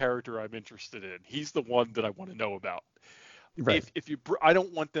 That's the character I'm interested in. He's the one that I want to know about. Right. I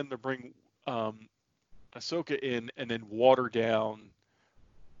don't want them to bring Ahsoka in and then water down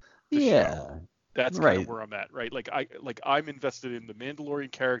the show. That's kind of where I'm at, right? Like I'm invested in the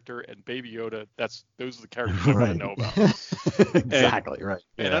Mandalorian character and Baby Yoda. Those are the characters I want to know about. Exactly, right.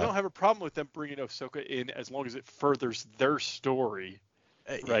 Yeah. And I don't have a problem with them bringing Ahsoka in as long as it furthers their story.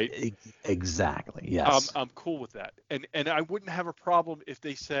 Right. Exactly. Yes. I'm cool with that. And I wouldn't have a problem if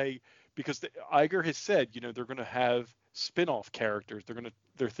they say, because Iger has said, they're going to have spin-off characters.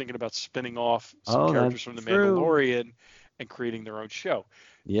 They're thinking about spinning off some characters from the Mandalorian and creating their own show.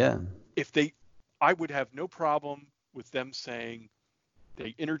 Yeah. I would have no problem with them saying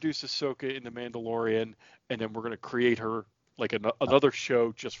they introduce Ahsoka in the Mandalorian and then we're going to create her like another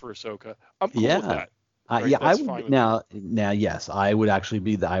show just for Ahsoka. I'm cool with that. Right? I would now. Yes, I would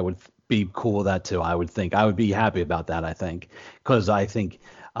actually I would be cool with that too. I would be happy about that. I think because I think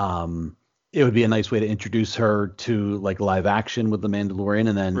it would be a nice way to introduce her to like live action with the Mandalorian,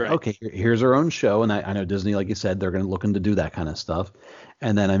 and then okay, here's her own show. And I know Disney, like you said, they're looking to do that kind of stuff.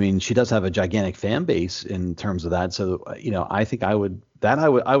 And then I mean, she does have a gigantic fan base in terms of that. So I think I would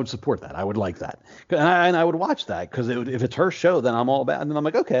support that. I would like that, and I would watch that because if it's her show, then I'm all about. And then I'm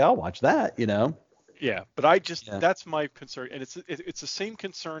like, okay, I'll watch that. Yeah, but that's my concern, and it's the same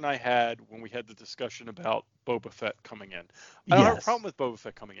concern I had when we had the discussion about Boba Fett coming in. I don't have a problem with Boba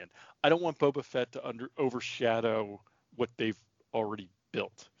Fett coming in. I don't want Boba Fett to overshadow what they've already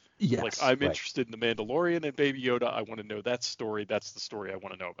built. Yes, like I'm interested in the Mandalorian and Baby Yoda. I want to know that story. That's the story I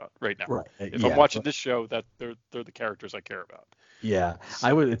want to know about right now. Right. If I'm watching this show, that they're the characters I care about. Yeah,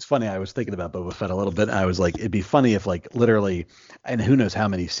 It's funny. I was thinking about Boba Fett a little bit. I was like, it'd be funny if like literally, and who knows how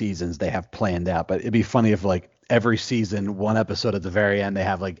many seasons they have planned out, but it'd be funny if like every season, one episode at the very end, they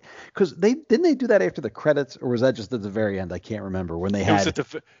have like, because didn't they do that after the credits, or was that just at the very end? I can't remember when they had.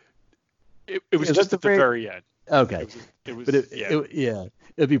 It was just at the very end. Okay. Yeah.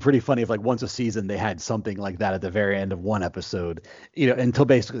 It'd be pretty funny if like once a season they had something like that at the very end of one episode, until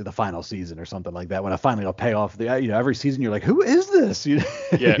basically the final season or something like that. When finally it'll pay off, every season you're like, who is this?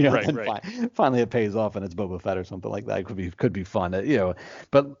 Right. Finally it pays off and it's Boba Fett or something like that. It could be fun,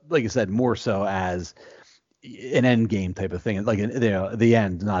 But like you said, more so as an end game type of thing, like the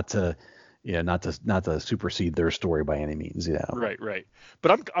end, not to supersede their story by any means, Right.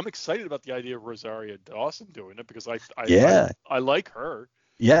 But I'm excited about the idea of Rosario Dawson doing it because I like her.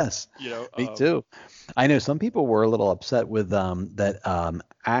 Yes. Me too. I know some people were a little upset with that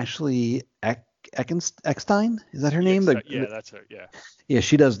Ashley Eckstein, is that her name? That's her. Yeah. Yeah,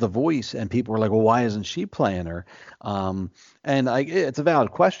 she does the voice, and people were like, "Well, why isn't she playing her?" And it's a valid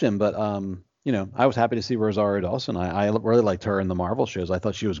question, but I was happy to see Rosario Dawson. I really liked her in the Marvel shows. I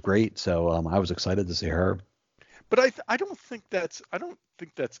thought she was great, so I was excited to see her. But I don't think that's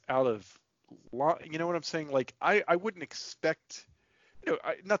out of line. You know what I'm saying? Like I wouldn't expect.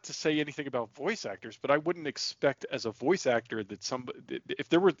 Not to say anything about voice actors, but I wouldn't expect as a voice actor that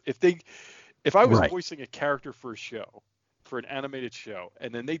if I was voicing a character for a show, for an animated show,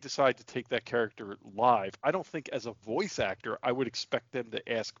 and then they decide to take that character live, I don't think as a voice actor I would expect them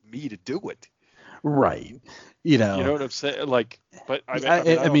to ask me to do it. Right. You know what I'm saying? Like, but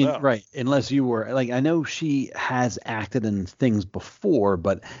I mean, right. Unless you were like, I know she has acted in things before,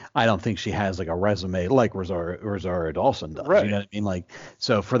 but I don't think she has like a resume like Rosario Dawson does. Right. You know what I mean? Like,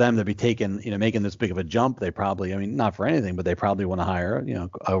 so for them to be making this big of a jump, they probably, not for anything, but they probably want to hire,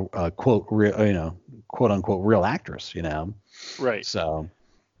 a quote unquote real actress, Right. So.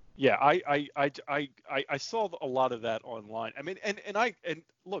 Yeah, I saw a lot of that online. I mean, and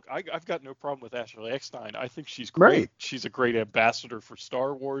look, I've got no problem with Ashley Eckstein. I think she's great. Right. She's a great ambassador for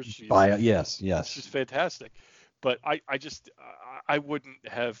Star Wars. Yes. She's fantastic. But I wouldn't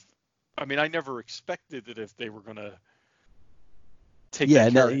have. I mean, I never expected that if they were gonna take Yeah,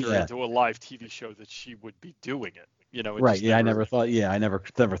 that no, character yeah. into a live TV show that she would be doing it. You know, it Right. just Yeah, I never thought. Yeah, I never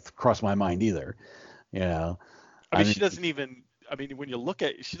crossed my mind either. You know. I mean, she doesn't even. I mean, when you look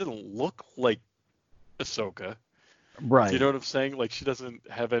at, she doesn't look like Ahsoka. Right. Do you know what I'm saying? Like, she doesn't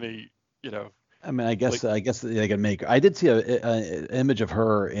have any. You know. I mean, I guess they can make. I did see an image of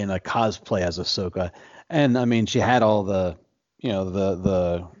her in a cosplay as Ahsoka, and I mean, she had all the,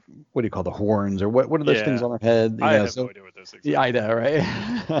 the what do you call the horns or what are those things on her head? I have no idea what those things are. Yeah, I know,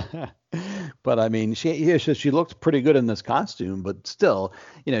 right? But I mean, she looked pretty good in this costume, but still,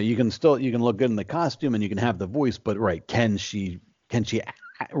 you can look good in the costume and you can have the voice, but right, can she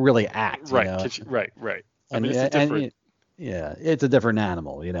really act? Right, right. I mean, it's a different. Yeah, it's a different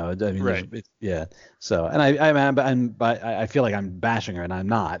animal, I mean, right. Yeah. So, and I feel like I'm bashing her, and I'm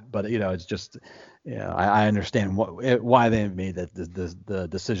not, but it's just, I understand why they made the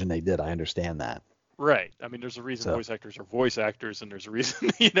decision they did. I understand that. Right. I mean, there's a reason voice actors are voice actors, and there's a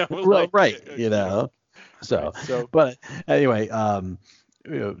reason, right. So, but anyway,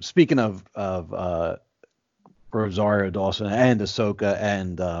 speaking of Rosario Dawson and Ahsoka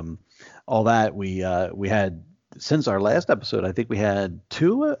and all that, we had. Since our last episode, I think we had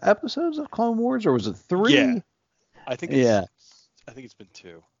 2 episodes of Clone Wars, or was it 3? Yeah, I think it's been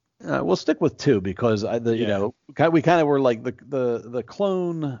 2. We'll stick with 2 because we kind of were like the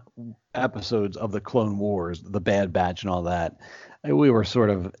clone episodes of the Clone Wars, the Bad Batch and all that. We were sort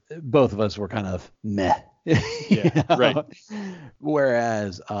of, both of us were kind of meh. Yeah, right.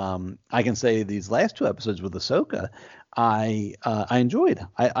 Whereas I can say these last 2 episodes with Ahsoka, I enjoyed.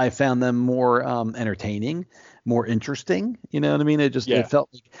 I found them more entertaining, more interesting. You know what I mean? It felt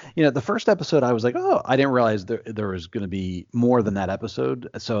like, the first episode I was like, oh, I didn't realize there was going to be more than that episode.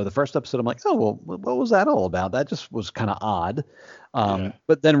 So the first episode I'm like, oh, well, what was that all about? That just was kind of odd.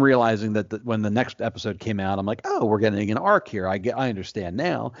 But then realizing that when the next episode came out, I'm like, oh, we're getting an arc here. I understand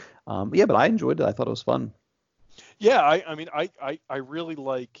now. But I enjoyed it. I thought it was fun. Yeah, I mean, I really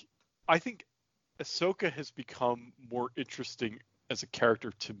like. I think Ahsoka has become more interesting as a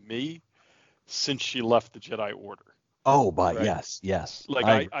character to me since she left the Jedi Order. Oh, right? yes. Like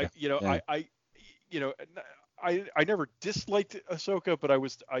I never disliked Ahsoka, but I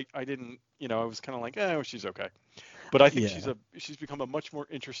didn't, I was kind of like, well, she's okay. But I think she's become a much more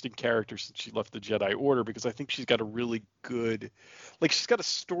interesting character since she left the Jedi Order, because I think she's got a really good, she's got a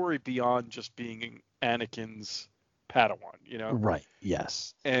story beyond just being Anakin's Padawan, Right.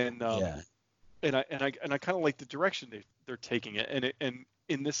 Yes. And and I kind of like the direction they're taking it. And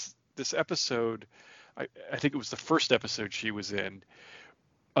in this episode, I think it was the first episode she was in,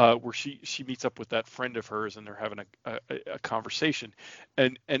 where she meets up with that friend of hers and they're having a conversation.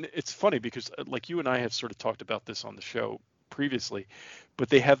 And it's funny because like you and I have sort of talked about this on the show previously, but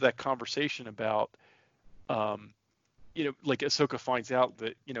they have that conversation about, like Ahsoka finds out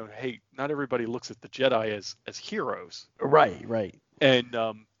that, hey, not everybody looks at the Jedi as heroes. Right.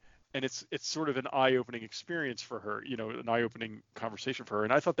 And it's sort of an eye-opening experience for her, an eye-opening conversation for her.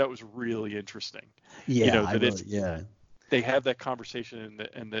 And I thought that was really interesting. Yeah, they have that conversation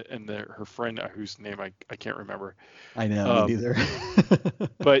and her friend, whose name I can't remember. I know, me neither.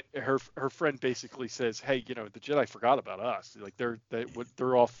 But her friend basically says, hey, the Jedi forgot about us. Like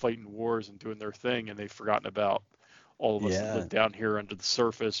they're all fighting wars and doing their thing, and they've forgotten about all of us that live down here under the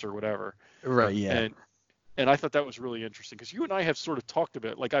surface or whatever. Right. Yeah. And I thought that was really interesting because you and I have sort of talked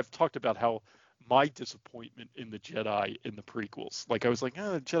about, I've talked about how my disappointment in the Jedi in the prequels, I was like,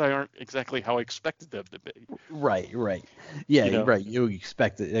 the Jedi aren't exactly how I expected them to be. Right. Yeah, right. You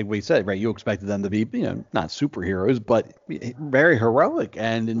expected, like we said, right, you expected them to be, not superheroes, but very heroic.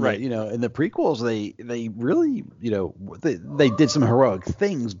 And in the, in the prequels, they really, they did some heroic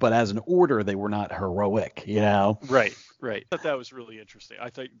things, but as an order, they were not heroic, Right. I thought that was really interesting.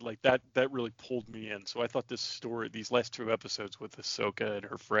 I thought that really pulled me in. So I thought this story, these last 2 episodes with Ahsoka and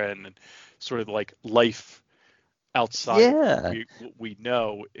her friend, and sort of like life outside what we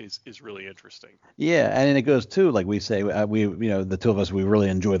know is really interesting. Yeah, and it goes too, like we say, the 2 of us, we really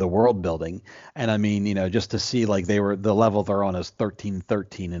enjoy the world building, and I mean, just to see the level they're on is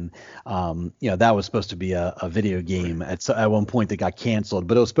 1313, and that was supposed to be a video game at one point that got canceled,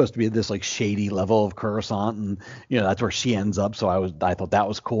 but it was supposed to be this shady level of Coruscant, and that's where she ends up. So I thought that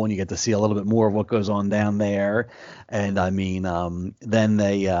was cool, and you get to see a little bit more of what goes on down there, and I mean, then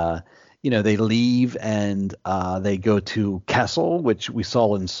they. They leave and they go to Kessel, which we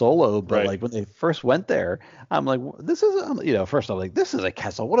saw in Solo. But when they first went there, I'm like, this is, first I'm like, this is a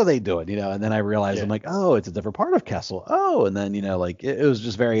Kessel. What are they doing? And then I realized I'm like, oh, it's a different part of Kessel. Oh, and then, it was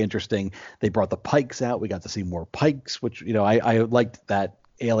just very interesting. They brought the Pikes out. We got to see more Pikes, which, I liked that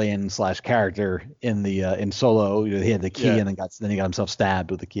alien / character in the in Solo. You know, he had the key and then he got himself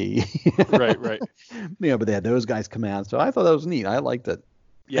stabbed with the key. Right. Yeah, but they had those guys come out, so I thought that was neat. I liked it.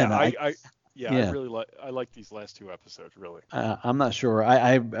 Yeah, And I like these last 2 episodes really. I'm not sure.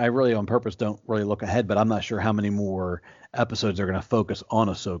 I really on purpose don't really look ahead, but I'm not sure how many more episodes are going to focus on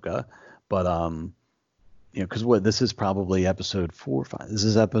Ahsoka. But you know, because this is probably episode 4 or 5. This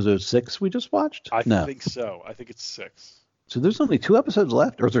is episode 6 we just watched. I think so. I think it's 6. So there's only 2 episodes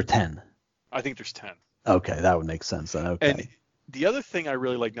left, or is there 10? I think there's 10. Okay, that would make sense then. Okay. And the other thing I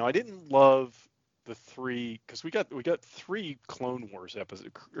really like, now I didn't love the 3, because we got 3 Clone Wars episodes,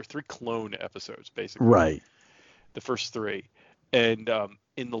 or 3 clone episodes basically. Right. The first 3, and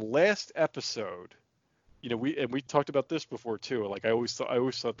in the last episode, you know, we talked about this before too. Like I always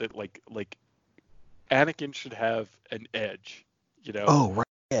thought that like Anakin should have an edge, you know. Oh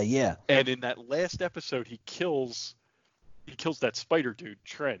right. Yeah. And in that last episode, he kills that spider dude,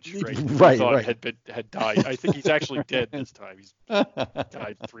 Trench, right? Right. Had died. I think he's actually dead this time. He's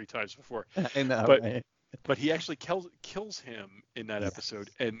died 3 times before. I know. But he actually kills him in that episode,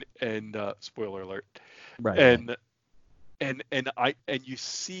 and spoiler alert. Right. And you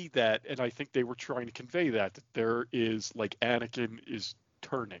see that, and I think they were trying to convey that there is like Anakin is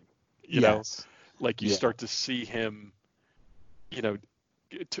turning, you know, like you start to see him, you know,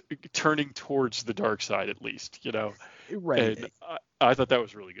 turning towards the dark side at least, you know. Right. And I thought that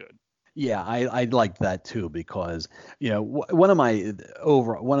was really good. Yeah, I liked that too, because, you know, I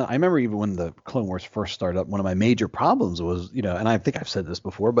remember even when the Clone Wars first started up, one of my major problems was, you know, and I think I've said this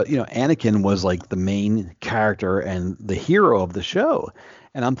before, but, you know, Anakin was like the main character and the hero of the show.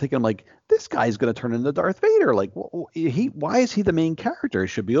 And I'm thinking, like, this guy's going to turn into Darth Vader. Like, why is he the main character? It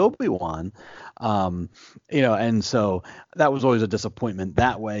should be Obi-Wan. You know, and so that was always a disappointment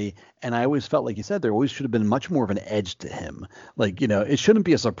that way. And I always felt, like you said, there always should have been much more of an edge to him. Like, you know, it shouldn't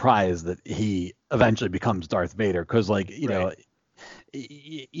be a surprise that he eventually becomes Darth Vader, because, like, you know,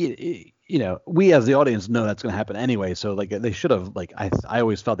 you know, we as the audience know that's going to happen anyway. So, like, they should have, like, I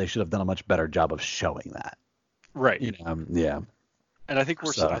always felt they should have done a much better job of showing that. Right. You know, yeah. And I think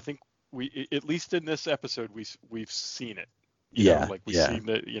I think we, at least in this episode, we've seen it. You know, like we've seen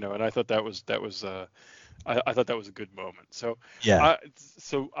that, you know, and I thought that was I thought that was a good moment. So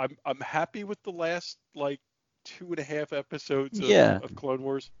I'm happy with the last like 2.5 episodes of Clone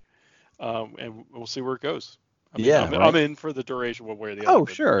Wars, and we'll see where it goes. I mean, I'm in for the duration one way or the other. Oh,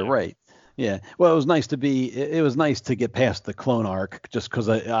 sure, right. Yeah. Well, it was nice to get past the clone arc, just because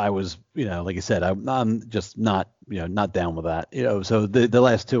I was, you know, like I said, I'm just not, you know, not down with that, you know. So the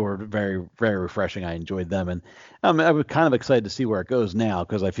last 2 were very, very refreshing. I enjoyed them, and I was kind of excited to see where it goes now,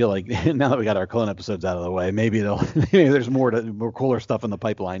 because I feel like now that we got our clone episodes out of the way, maybe there's more cooler stuff in the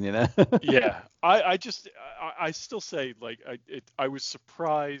pipeline, you know. Yeah. I still say, like, I was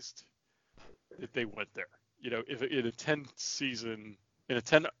surprised that they went there. You know, if in a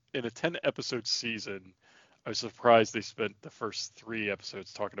 10 episode season, I was surprised they spent the first 3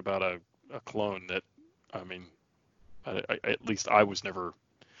 episodes talking about a clone that, I mean, at least I was never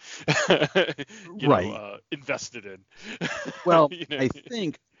invested in. Well, you know? I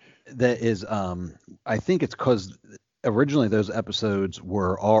think that is I think it's because originally those episodes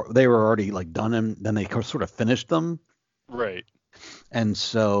were already like done, and then they sort of finished them. Right. And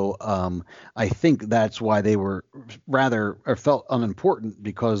so I think that's why they were felt unimportant,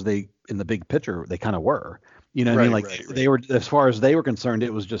 because they, in the big picture, they kind of were. You know what I mean? Like they were, as far as they were concerned,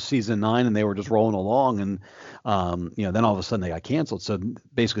 it was just season 9 and they were just rolling along. And, you know, then all of a sudden they got canceled. So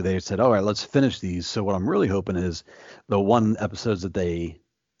basically they said, all right, let's finish these. So what I'm really hoping is the 1 episodes that they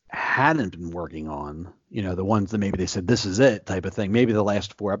hadn't been working on, you know, the ones that maybe they said, this is it type of thing. Maybe the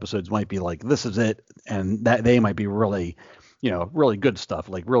last 4 episodes might be like, this is it. And that they might be really, you know, really good stuff,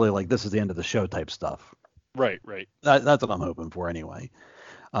 like really like this is the end of the show type stuff. Right. That's what I'm hoping for anyway.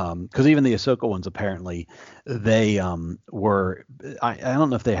 Because even the Ahsoka ones, apparently, they were, I don't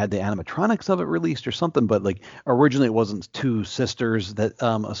know if they had the animatronics of it released or something, but like originally it wasn't 2 sisters that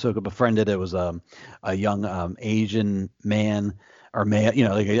Ahsoka befriended. It was a young Asian man, or you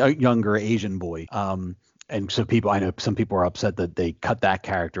know, like a younger Asian boy. And so I know some people are upset that they cut that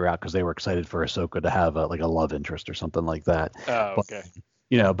character out because they were excited for Ahsoka to have like a love interest or something like that. Oh, okay. But,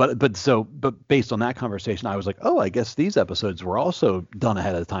 you know, but based on that conversation, I was like, oh, I guess these episodes were also done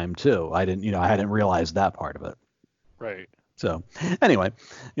ahead of time too. I hadn't realized that part of it. Right. So anyway,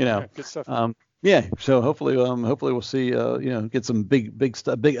 you know, good stuff. Yeah. So hopefully we'll see, you know, get some big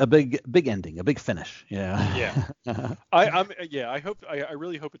stuff, a big ending, a big finish. Yeah. Yeah. I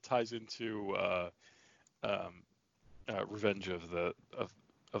really hope it ties into Revenge of the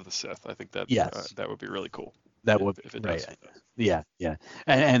Sith. I think that that would be really cool. That would if it right. does. Yeah, yeah,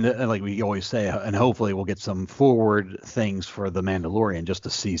 and like we always say, and hopefully we'll get some forward things for the Mandalorian just to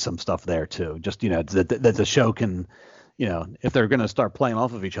see some stuff there too. Just that the show can, if they're going to start playing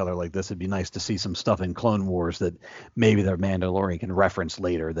off of each other like this, it'd be nice to see some stuff in Clone Wars that maybe the Mandalorian can reference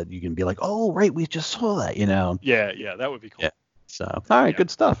later. That you can be like, oh right, we just saw that, Yeah, that would be cool. Yeah. So all right, good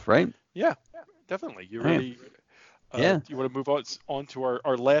stuff, right? Yeah, definitely. You All right. ready? Yeah. Do you want to move on to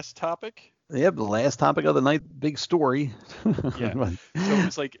our last topic? Yep, the last topic of the night, big story. Yeah. So it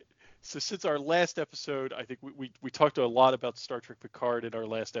was like, since our last episode, I think we talked a lot about Star Trek Picard in our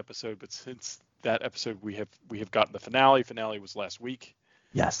last episode, but since that episode, we have gotten the finale. Finale was last week.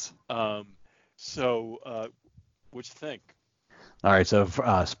 Yes. So what'd you think? All right, so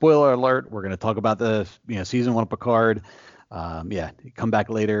spoiler alert, we're going to talk about the season 1 of Picard. Come back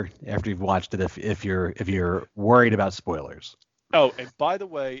later after you've watched it if you're worried about spoilers. Oh, and by the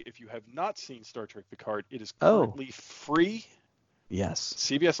way, if you have not seen Star Trek Picard, it is currently free. Yes.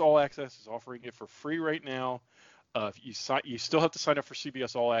 CBS All Access is offering it for free right now. You still have to sign up for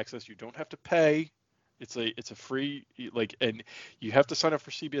CBS All Access. You don't have to pay. It's a free, and you have to sign up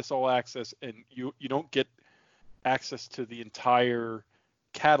for CBS All Access, and you don't get access to the entire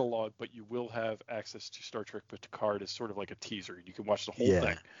catalog, but you will have access to Star Trek Picard as sort of like a teaser. You can watch the whole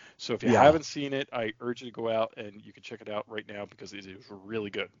thing. So if you haven't seen it, I urge you to go out and you can check it out right now because it is really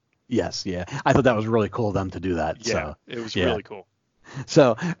good. Yes, yeah. I thought that was really cool of them to do that. Yeah, so, it was really cool.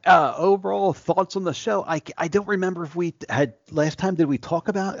 So overall thoughts on the show. I don't remember if we had last time. Did we talk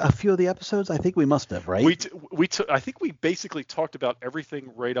about a few of the episodes? I think we must have, right? I think we basically talked about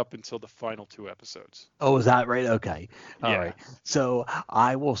everything right up until the final 2 episodes. Oh, is that right? Okay. All right. So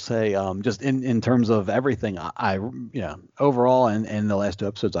I will say, just in terms of everything, I overall in the last 2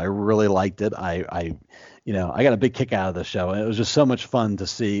 episodes, I really liked it. I got a big kick out of the show. It was just so much fun to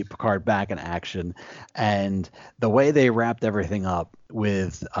see Picard back in action, and the way they wrapped everything up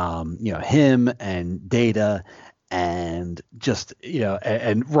with, him and Data, and just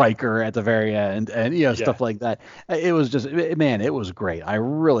and Riker at the very end, and stuff like that. It was just, man, it was great. I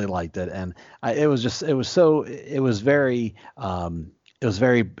really liked it, and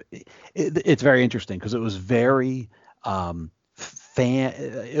it's very interesting because it was very fan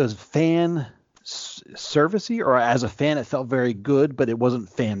servicey, or as a fan it felt very good, but it wasn't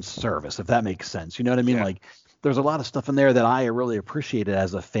fan service, if that makes sense. You know what I mean? Like there's a lot of stuff in there that I really appreciated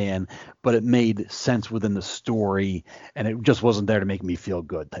as a fan, but it made sense within the story, and it just wasn't there to make me feel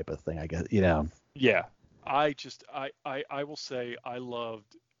good, type of thing, I guess. Yeah, I will say I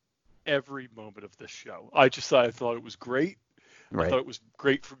loved every moment of this show. I thought it was great. Right. I thought it was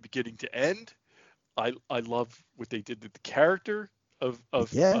great from beginning to end. I love what they did with the character of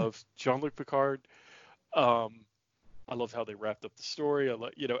Jean-Luc Picard. I love how they wrapped up the story. It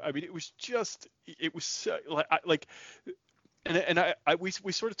was so,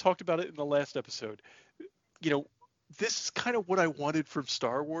 we sort of talked about it in the last episode. This is kind of what I wanted from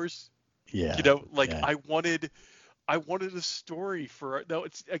Star Wars. Yeah. I wanted a story for. Now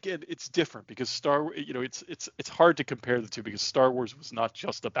it's different because it's hard to compare the two because Star Wars was not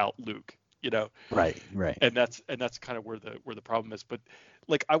just about Luke. Right. And that's kind of where the problem is. But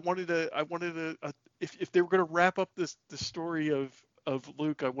I wanted if they were going to wrap up the story of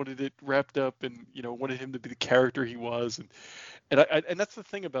Luke, I wanted it wrapped up, and wanted him to be the character he was, and that's the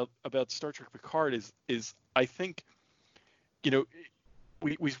thing about Star Trek Picard is I think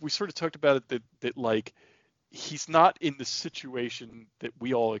we sort of talked about it that he's not in the situation that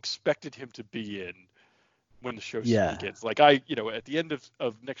we all expected him to be in when the show begins. At the end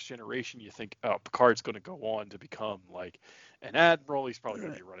of Next Generation, you think, oh, Picard's going to go on to become an admiral. He's probably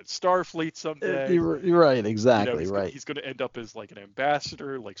going to be running Starfleet someday. You're right, exactly, right. He's going to end up as an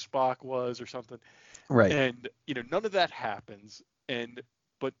ambassador, like Spock was, or something. Right. And none of that happens.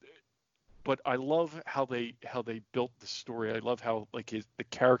 But I love how they built the story. I love how the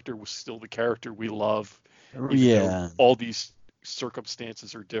character was still the character we love. Even though all these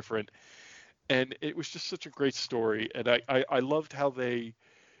circumstances are different. And it was just such a great story, and I loved how they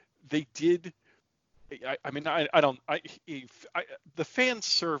did. The fan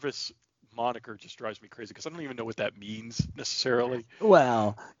service moniker just drives me crazy because I don't even know what that means necessarily.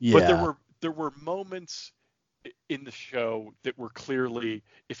 Well, yeah. But there were moments in the show that were clearly,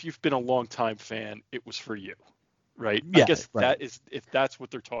 if you've been a longtime fan, it was for you, right? Yeah, I guess right. that is, if that's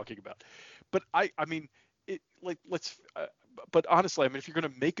what they're talking about. But but honestly, I mean, if you're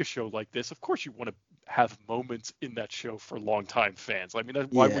going to make a show like this, of course you want to have moments in that show for longtime fans. I mean,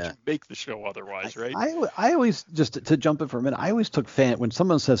 why would you make the show otherwise, right? I always, just to jump in for a minute, I always took when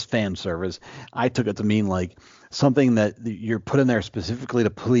someone says fan service, I took it to mean like something that you're put in there specifically to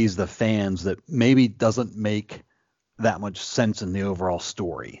please the fans that maybe doesn't make that much sense in the overall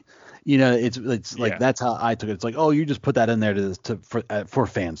story. You know, it's like that's how I took it. It's like, oh, you just put that in there for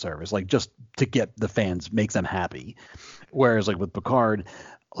fan service, like just to get the fans, make them happy. Whereas like with Picard,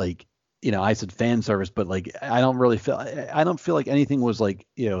 like, you know, I said fan service, but like I don't feel like anything was like,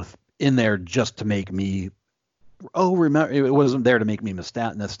 you know, in there just to make me remember. It wasn't there to make me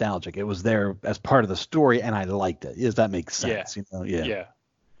nostalgic. It was there as part of the story, and I liked it. Does that make sense? Yeah. You know? Yeah.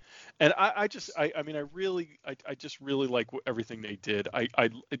 And I just really like everything they did.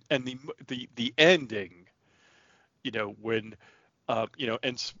 And the ending, you know, when, you know,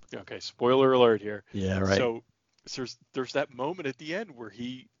 and okay, spoiler alert here. Yeah, right. So there's that moment at the end where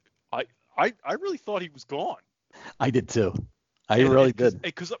I really thought he was gone. I did too. I really did.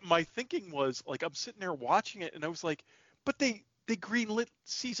 Because my thinking was like, I'm sitting there watching it, and I was like, but they greenlit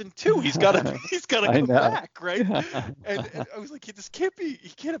season 2. He's got to come back, right? And I was like, this can't be. He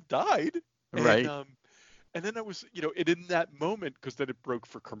can't have died, right? And then I was, you know, and in that moment, because then it broke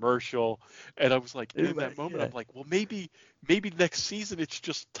for commercial, and I was like, in that moment, I'm like, well, maybe next season it's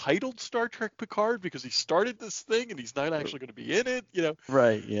just titled Star Trek Picard because he started this thing and he's not actually going to be in it, you know?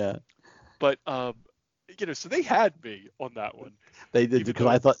 Right. Yeah. But you know, so they had me on that one. They did, because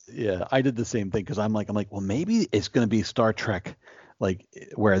I thought, I did the same thing, because I'm like, well, maybe it's going to be Star Trek, like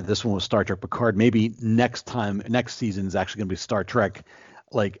where this one was Star Trek Picard. Maybe next season is actually going to be Star Trek,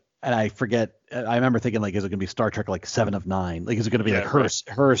 like, and I forget. I remember thinking, like, is it going to be Star Trek like 7 of 9? Like, is it going to be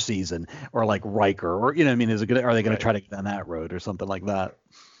her season, or like Riker, or, you know what I mean? Are they going to try to go down that road or something like that?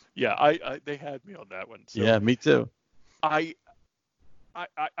 Yeah, they had me on that one. So yeah, me too.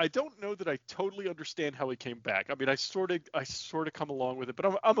 I don't know that I totally understand how he came back. I mean, I sort of come along with it,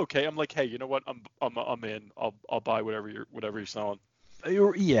 but I'm okay. I'm like, hey, you know what? I'm in. I'll buy whatever you're selling.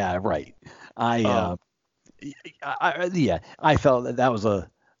 Yeah, right. I felt that was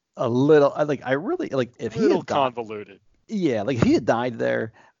a little, like, I really, like, if he had convoluted. Yeah, like if he had died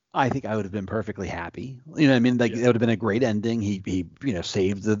there, I think I would have been perfectly happy. You know what I mean? Like, it would have been a great ending. He you know,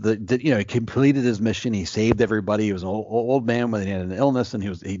 saved the you know, he completed his mission. He saved everybody. He was an old man when he had an illness, and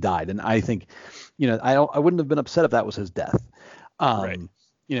he died. And I think, you know, I wouldn't have been upset if that was his death. Right.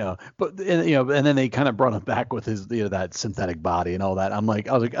 You know, but, you know, and then they kind of brought him back with his, you know, that synthetic body and all that. I was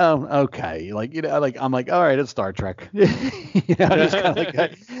like, oh, okay. Like, you know, like, I'm like, all right, it's Star Trek. You know, just kind of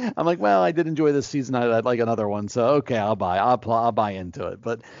like, I'm like, well, I did enjoy this season. I'd like another one. So, okay, I'll buy into it.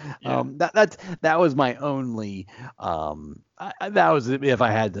 But that was my only, that was, if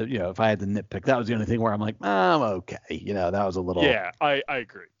I had to nitpick, that was the only thing where I'm like, okay. You know, that was a little. Yeah, I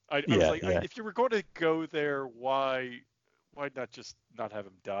agree. I was like, if you were going to go there, why not just not have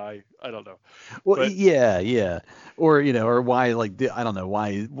him die? I don't know. Well, yeah. Or, you know, or why, like, I don't know,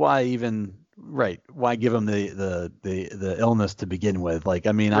 why even, right, why give him the illness to begin with? Like,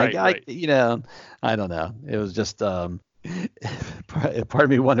 I mean, I you know, I don't know. It was just, part of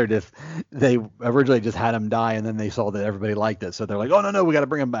me wondered if they originally just had him die and then they saw that everybody liked it. So they're like, oh, no, we got to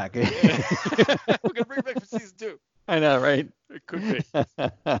bring him back. We're going to bring him back for season 2. I know, right? It could be.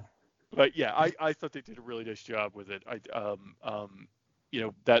 But yeah, I thought they did a really nice job with it. You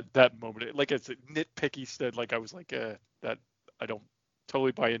know, that moment, like, it's a nitpicky stuff. Like, I was like, that I don't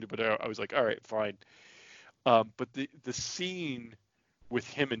totally buy into, but I was like, all right, fine. But the scene with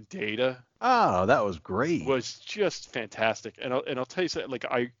him and Data, that was great. Was just fantastic. And I'll tell you something. Like,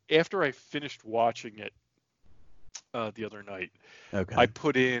 after I finished watching it the other night, okay, I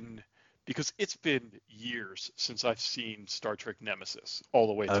put in. Because it's been years since I've seen Star Trek Nemesis all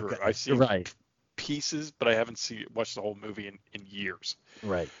the way through. Okay. I've seen pieces, but I haven't watched the whole movie in years.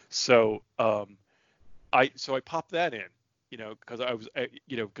 Right. So I popped that in, you know, because I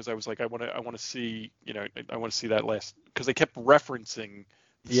was like, I want to see, you know, I want to see that last, because they kept referencing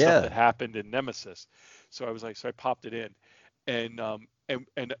the stuff that happened in Nemesis. So I was like, so I popped it in, and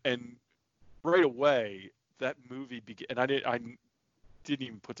right away that movie began, and I didn't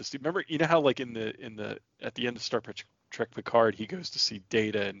even put this. Remember, you know how, like, at the end of Star Trek Picard, he goes to see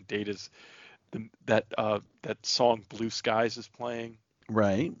Data, and Data's that song Blue Skies is playing.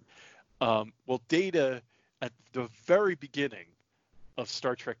 Right. Well, Data at the very beginning of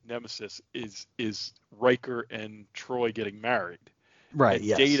Star Trek Nemesis is Riker and Troy getting married. Right. And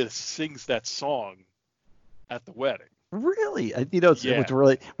yes. Data sings that song at the wedding. Really?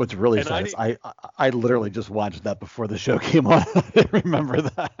 Yeah. What's really And sad is I literally just watched that before the show came on. I didn't remember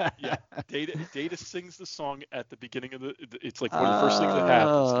that. Yeah, Data sings the song at the beginning of it's like one of the first things that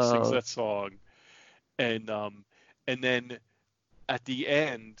happens. He sings that song, and then at the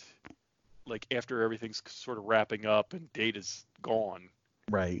end, like after everything's sort of wrapping up and Data's gone,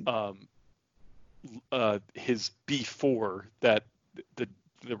 Right. His B4, that the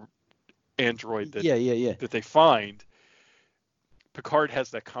android that Yeah. that they find, Picard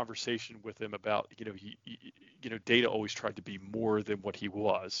has that conversation with him about, he Data always tried to be more than what he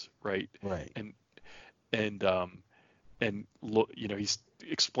was, right? Right. And he's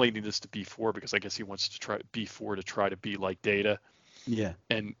explaining this to B4 because I guess he wants to try B4 to try to be like Data. Yeah.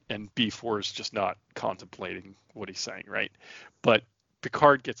 And B4 is just not contemplating what he's saying, right? But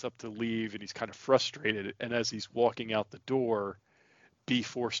Picard gets up to leave and he's kind of frustrated, and as he's walking out the door,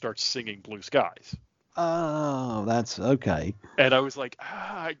 B4 starts singing Blue Skies. Oh, that's okay. And I was like,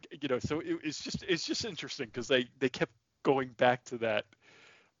 so it's just interesting because they kept going back to that.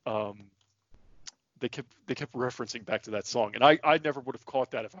 They kept referencing back to that song, and I never would have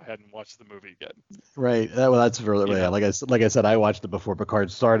caught that if I hadn't watched the movie again. Right. Well, that's really like I said, I watched it before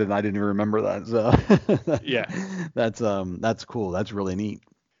Picard started, and I didn't even remember that. So yeah, that's cool. That's really neat.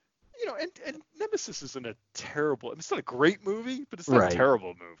 And Nemesis isn't a terrible. It's not a great movie, but it's not a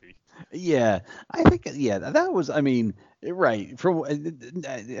terrible movie. Yeah, I think that was. I mean, right.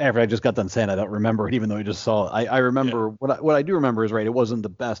 After I just got done saying I don't remember it, even though I just saw it. I remember what I do remember is right. It wasn't the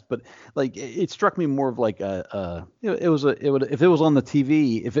best, but like it struck me more of like if it was on the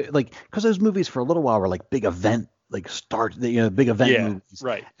TV, if it like because those movies for a little while were like big event. Like big event movies.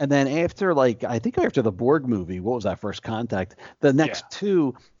 Right. And then after after the Borg movie, what was that, First Contact? The next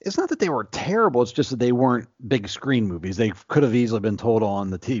two, it's not that they were terrible, it's just that they weren't big screen movies. They could have easily been told on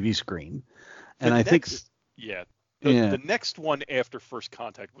the TV screen. And the next one after First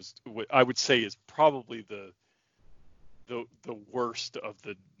Contact was, I would say, is probably the worst of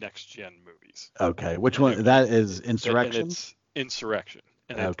the next gen movies. Okay. Which one? That is Insurrection? And it's Insurrection.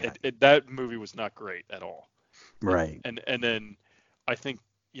 And okay. That movie was not great at all. Right. And then I think,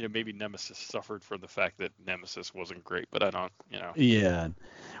 maybe Nemesis suffered from the fact that Nemesis wasn't great, but I don't, Yeah.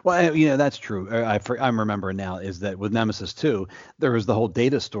 Well, that's true. I'm remembering now is that with Nemesis 2, there was the whole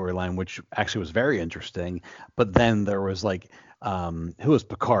Data storyline, which actually was very interesting. But then there was like, who was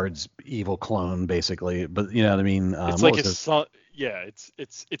Picard's evil clone, basically? But you know what I mean? It's like his son. Yeah,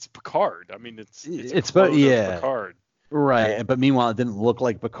 it's Picard. I mean, it's Picard. Right, but meanwhile, it didn't look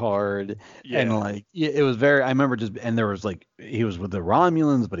like Picard, and it was very. I remember and there was like he was with the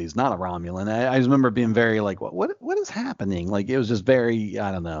Romulans, but he's not a Romulan. I just remember being very like, what is happening? Like it was just very,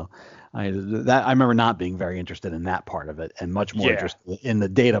 I don't know. I remember not being very interested in that part of it, and much more interested in the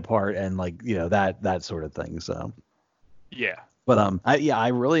Data part and like that sort of thing. So yeah. But I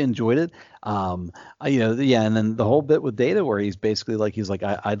really enjoyed it. And then the whole bit with Data where he's basically like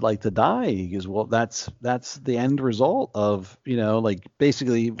I'd like to die. He goes, well, that's the end result of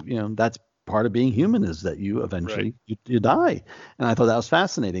basically that's part of being human is that you eventually you die. And I thought that was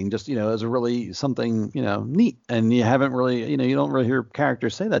fascinating. Just as a really something neat. And you haven't really you don't really hear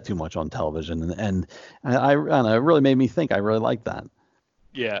characters say that too much on television. And I don't know, it really made me think. I really liked that.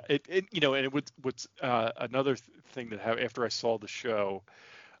 Yeah, it was another thing that after I saw the show,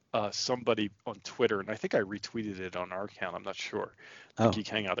 somebody on Twitter, and I think I retweeted it on our account. I'm not sure, the Geek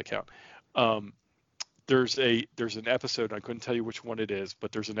Hangout account. There's an episode. I couldn't tell you which one it is,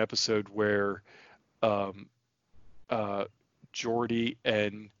 but there's an episode where Geordi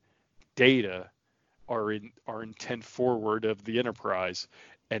and Data are in 10 forward of the Enterprise.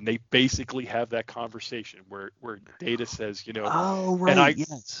 And they basically have that conversation where Data says, oh right,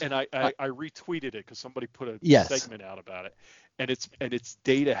 and I retweeted it because somebody put a segment out about it, and it's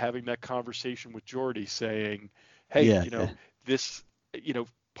Data having that conversation with Geordi saying, hey, this,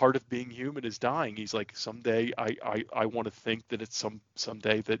 part of being human is dying. He's like, someday I want to think that it's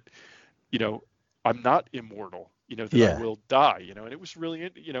someday that, I'm not immortal, that I will die, and it was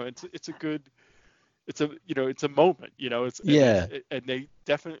really, it's a good. It's a moment, and they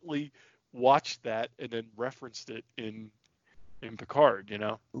definitely watched that and then referenced it in Picard,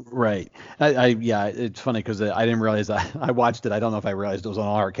 Right. It's funny because I didn't realize I watched it. I don't know if I realized it was on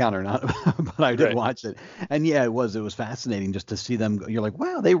our account or not, but I did watch it. And it was fascinating just to see them. You're like,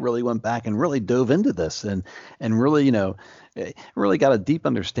 wow, they really went back and really dove into this and really, really got a deep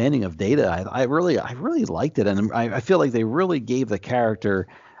understanding of Data. I really liked it. And I feel like they really gave the character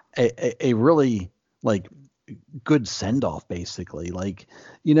a really good send off, basically. Like,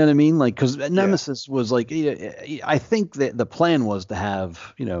 you know what I mean? Like, because Nemesis was like, I think that the plan was to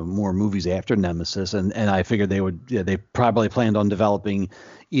have, you know, more movies after Nemesis, and I figured they probably planned on developing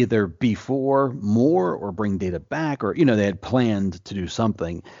either before more or bring Data back, or, you know, they had planned to do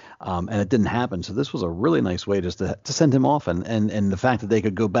something, and it didn't happen. So this was a really nice way just to send him off, and the fact that they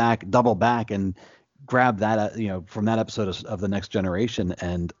could go back, double back, and grab that, you know, from that episode of The Next Generation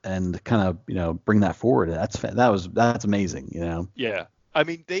and kind of, you know, bring that forward. That's amazing, you know. Yeah. I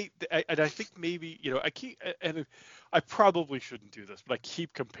mean, and I think maybe, you know, I probably shouldn't do this, but I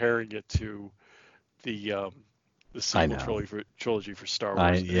keep comparing it to the sequel trilogy for Star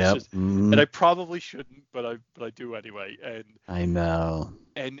Wars. And I probably shouldn't, but I do anyway. And I know.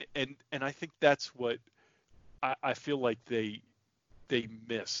 And I think that's what I feel like they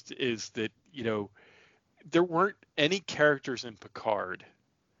missed, is that, you know, there weren't any characters in Picard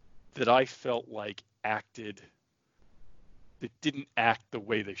that I felt like didn't act the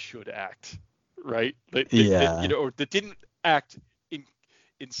way they should act, right? You know, or that didn't act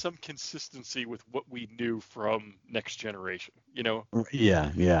in some consistency with what we knew from Next Generation, you know? Yeah.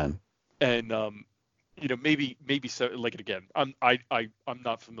 And you know, maybe so, like, again, I'm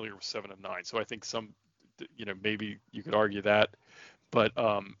not familiar with 7 and 9, so I think you know, maybe you could argue that, but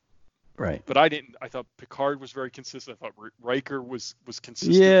right. But I thought Picard was very consistent. I thought Riker was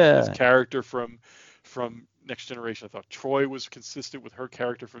consistent with his character from Next Generation. I thought Troy was consistent with her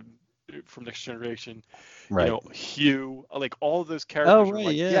character from Next Generation. Right. You know, Hugh, like, all of those characters were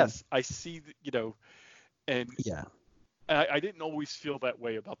like, yes, I see, you know, and I didn't always feel that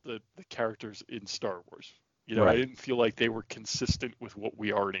way about the characters in Star Wars. You know, I didn't feel like they were consistent with what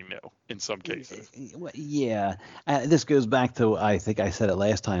we already know in some cases. Yeah. This goes back to, I think I said it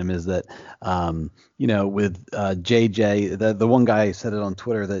last time, is that, you know, with JJ, the one guy said it on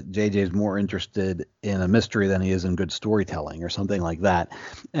Twitter that JJ is more interested in a mystery than he is in good storytelling or something like that.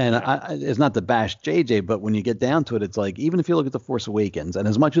 And it's not to bash JJ, but when you get down to it, it's like, even if you look at The Force Awakens, and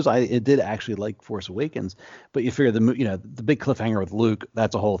as much as I did actually like Force Awakens, but you figure the big cliffhanger with Luke,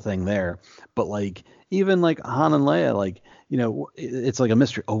 that's a whole thing there. But like, even like Han and Leia, like, you know, it's like a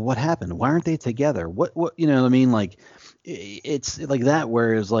mystery. Oh, what happened? Why aren't they together? What, you know what I mean? Like, it's like that.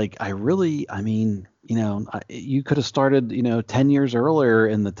 Whereas, like, I mean, you know, you could have started, you know, 10 years earlier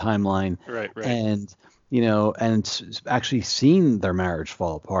in the timeline. Right. And, you know, and actually seen their marriage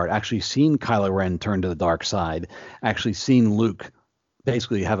fall apart, actually seen Kylo Ren turn to the dark side, actually seen Luke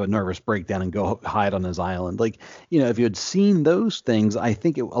basically have a nervous breakdown and go hide on his island. Like, you know, if you had seen those things, I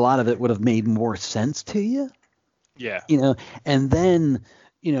think a lot of it would have made more sense to you. Yeah. You know, and then,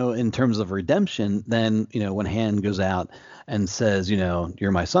 you know, in terms of redemption, then, you know, when Han goes out and says, you know, you're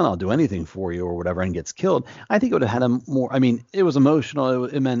my son, I'll do anything for you or whatever, and gets killed, I think it would have had a more, I mean, it was emotional.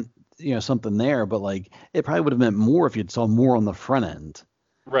 It meant, you know, something there, but like, it probably would have meant more if you'd saw more on the front end.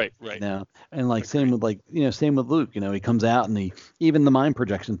 Right. You know, and like same with Luke, you know, he comes out and even the mind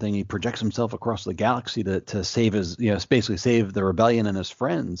projection thing, he projects himself across the galaxy to save his, you know, basically save the rebellion and his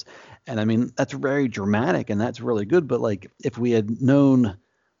friends. And I mean, that's very dramatic and that's really good. But like, if we had known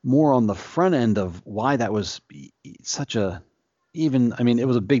more on the front end of why that was such a, even, I mean, it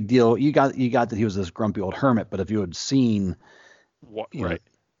was a big deal. You got that he was this grumpy old hermit, but if you had seen what, right.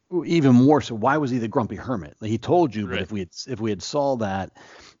 Even more so, why was he the grumpy hermit? Like, he told you, right. But if we had saw that,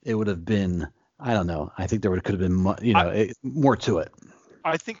 it would have been, I don't know. I think could have been, you know, more to it.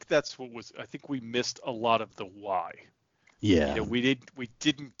 I think that's what was. I think we missed a lot of the why. Yeah. You know, we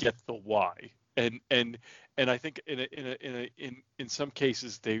didn't get the why, and I think in some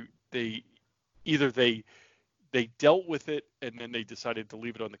cases they either they dealt with it and then they decided to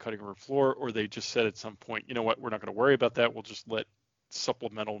leave it on the cutting room floor, or they just said at some point, you know what, we're not going to worry about that. We'll just let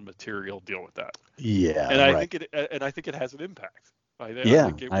supplemental material deal with that. Yeah. And I think it has an impact. I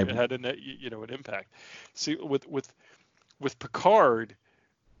think it had an impact. See, with Picard,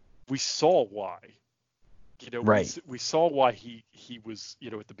 we saw why. You know, right. We saw why he was, you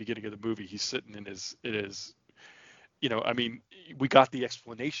know, at the beginning of the movie, he's sitting in his, you know, I mean, we got the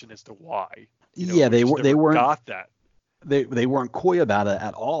explanation as to why. You know, they weren't got that. They weren't coy about it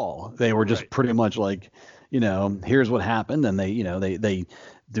at all. They were just pretty much like, you know, here's what happened, and they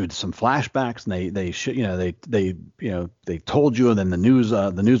did some flashbacks, and they told you, and then the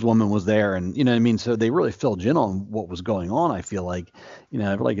newswoman was there, and you know what I mean. So they really filled in on what was going on. I feel like, you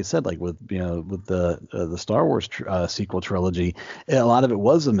know, like I said, like with the Star Wars sequel trilogy, a lot of it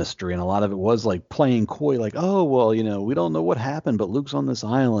was a mystery, and a lot of it was like playing coy, like, oh well, you know, we don't know what happened, but Luke's on this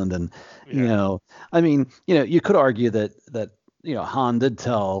island, and you know, I mean, you know, you could argue that you know, Han did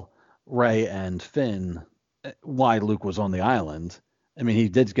tell Rey and Finn why Luke was on the island, I mean, he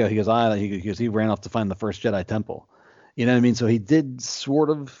did go. He goes, he ran off to find the first Jedi temple. You know what I mean? So he did sort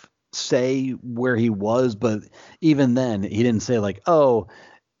of say where he was, but even then, he didn't say like, oh,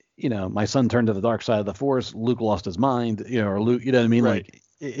 my son turned to the dark side of the Force. Luke lost his mind. Or Luke. You know what I mean? Right. Like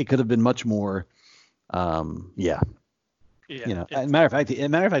it could have been much more. Yeah. Yeah. As a matter of fact,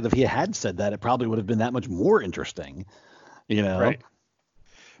 if he had said that, it probably would have been that much more interesting. Right.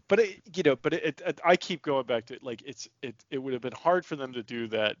 But I keep going back to it. Like it would have been hard for them to do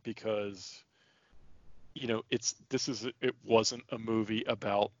that because, it wasn't a movie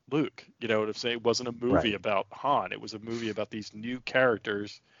about Luke. You know what I'm saying? It wasn't a movie about Han. It was a movie about these new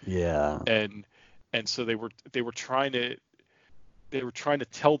characters. Yeah. And so they were trying to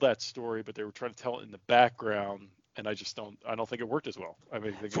tell that story, but they were trying to tell it in the background. And I don't think it worked as well. I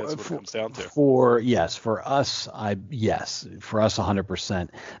mean, I think that's what it comes down to. For us, 100%.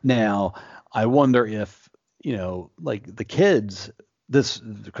 Now, I wonder if, like the kids, because,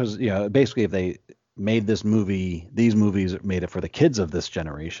 basically if they made these movies made it for the kids of this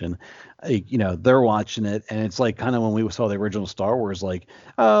generation, they're watching it. And it's like kind of when we saw the original Star Wars, like,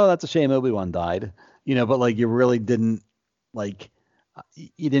 oh, that's a shame Obi-Wan died, but like you really didn't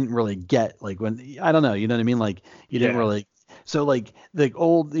you didn't really get like when I don't know, you know what I mean? Like you didn't really. So like the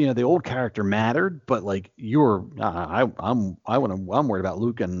old character mattered, but like I'm worried about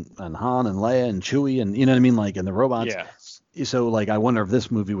Luke and Han and Leia and Chewie and you know what I mean? Like and the robots. Yeah. So like I wonder if this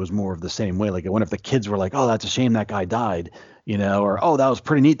movie was more of the same way. Like I wonder if the kids were like, oh, that's a shame that guy died, or oh, that was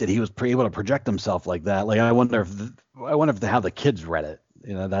pretty neat that he was able to project himself like that. Like I wonder if how the kids read it.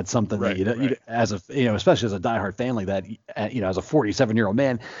 That's something that you as a especially as a diehard fan like that, as a 47-year-old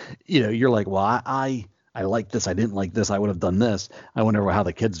man, you're like, well, I like this, I didn't like this, I would have done this. I wonder how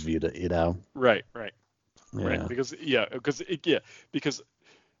the kids viewed it, Right. Yeah. Right. Because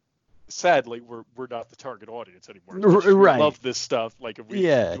sadly we're not the target audience anymore. We love this stuff. Like if we do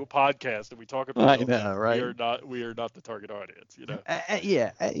a podcast and we talk about we are not the target audience,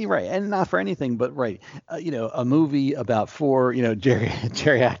 right. And not for anything, but a movie about four,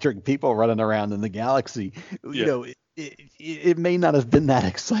 geriatric people running around in the galaxy, it may not have been that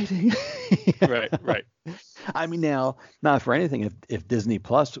exciting. Right. I mean, now, not for anything, if Disney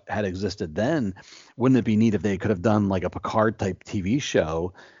Plus had existed then, wouldn't it be neat if they could have done like a Picard type TV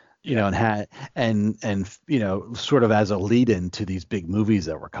show, and had sort of as a lead in to these big movies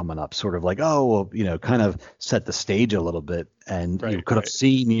that were coming up, sort of like, oh, well, kind of set the stage a little bit, and you could have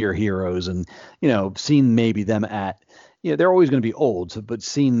seen your heroes and, seen maybe them at, they're always going to be old, but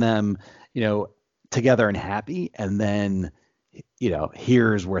seen them, together and happy, and then,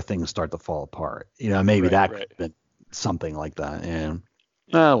 here's where things start to fall apart. Maybe that could have been something like that. Yeah.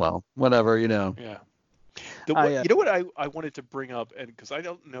 Oh, well, whatever, Yeah. You know what I wanted to bring up, and because I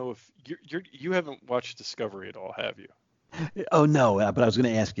don't know if you haven't watched Discovery at all, have you? Oh no, but I was going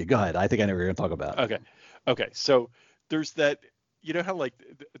to ask you. Go ahead. I think I know what you're going to talk about. Okay. So there's that. You know how like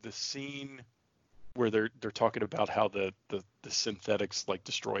the scene where they're talking about how the synthetics like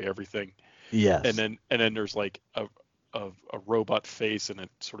destroy everything. Yes. And then there's like a robot face and it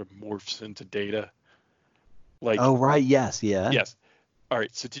sort of morphs into Data. Like. Oh right. Yes. Yeah. Yes. All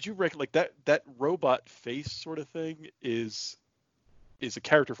right. So did you reckon like that robot face sort of thing is a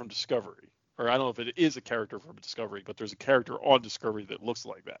character from Discovery? Or I don't know if it is a character from Discovery, but there's a character on Discovery that looks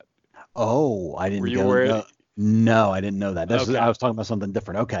like that. Oh, I didn't. Were you aware? No, I didn't know that. I was talking about something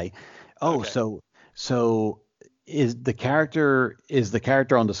different. Okay. Oh, okay. So is the character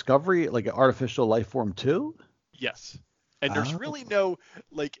on Discovery like an artificial life form too? Yes. And there's really no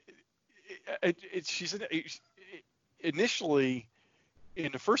like she's initially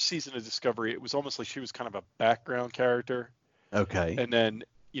in the first season of Discovery, it was almost like she was kind of a background character. Okay. And then,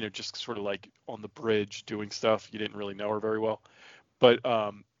 just sort of like on the bridge doing stuff. You didn't really know her very well. But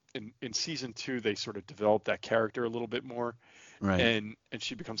in season 2, they sort of developed that character a little bit more. Right. And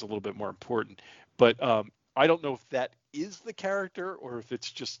she becomes a little bit more important. But I don't know if that is the character or if it's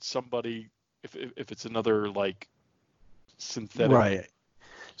just somebody, if it's another like synthetic. Right.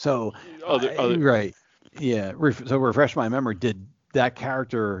 So, right. Yeah. So refresh my memory. Did that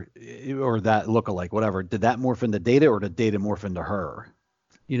character or that lookalike, whatever, did that morph into Data or did Data morph into her?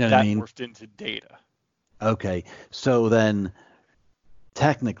 You know what I mean? That morphed into Data. Okay. So then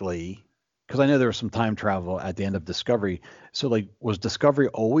technically, because I know there was some time travel at the end of Discovery. So like, was Discovery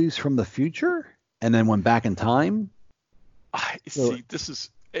always from the future and then went back in time? See, this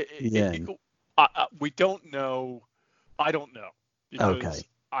is, we don't know. I don't know. Because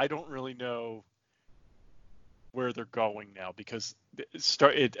I don't really know where they're going now, because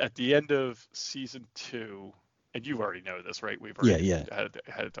at the end of season 2, and you already know this, right? We've already had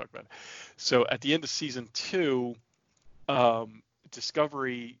to talk about it. So at the end of season 2,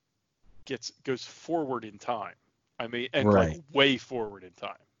 Discovery goes forward in time. I mean, and Right. like way forward in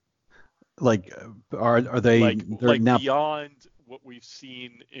time. Like, are they? They're Like now. beyond what we've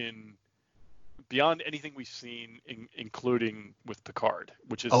seen beyond anything we've seen, including with Picard,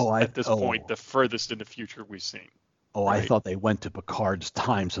 which is at this point the furthest in the future we've seen. Oh, right? I thought they went to Picard's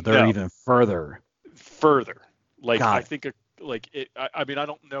time, so they're No. even further. Further, like Got I it. think, I mean, I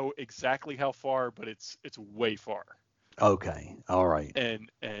don't know exactly how far, but it's way far. Okay, all right.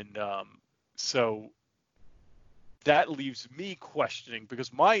 And so that leaves me questioning,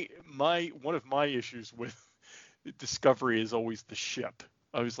 because one of my issues with Discovery is always the ship.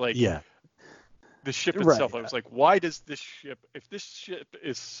 I was like, Yeah. the ship Right. itself. I was like, why does this ship, if this ship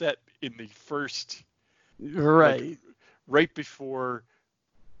is set in the first, Right. like, right before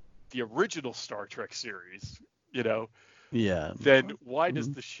the original Star Trek series, Yeah. then why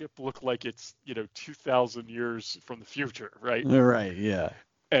does the ship look like it's 2,000 years from the future, right? Right. Yeah.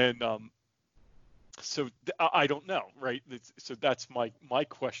 And so I don't know, right? So that's my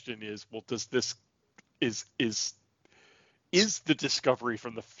question is, well, does this is the Discovery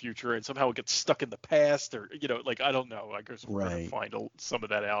from the future, and somehow it gets stuck in the past, or like, I don't know. I guess we're gonna find some of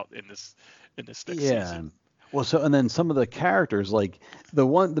that out in this next season. Well, so, and then some of the characters, like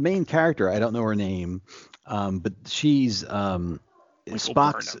the main character, I don't know her name, but she's Spock's.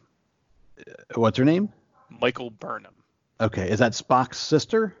 Burnham. What's her name? Michael Burnham. Okay, is that Spock's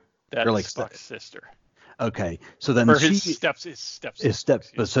sister? That or is like Spock's sister. Okay, so then Or his step.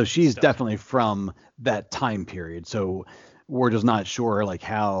 But so she's definitely from that time period. So we're just not sure, like,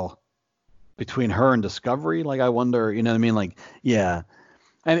 how between her and Discovery. Like, I wonder, you know what I mean? Like, yeah.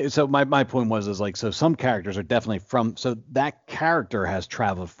 And so my point is like, so some characters are definitely from, so that character has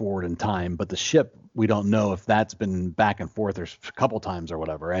traveled forward in time, but the ship, we don't know if that's been back and forth or a couple times or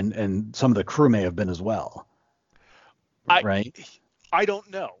whatever. And some of the crew may have been as well. Right? I don't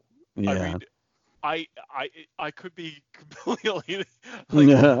know. Yeah. I mean, I could be completely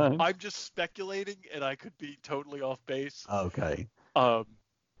like, I'm just speculating, and I could be totally off base. Okay.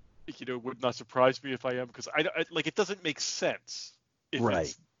 It would not surprise me if I am, because I like, it doesn't make sense.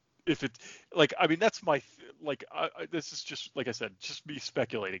 If it, like, I mean, that's my, like, this is just, like I said, just me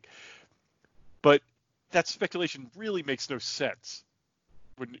speculating. But that speculation really makes no sense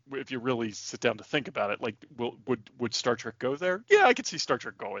if you really sit down to think about it. Like, would Star Trek go there? Yeah, I could see Star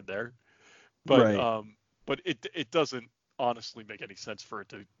Trek going there. But but it doesn't honestly make any sense for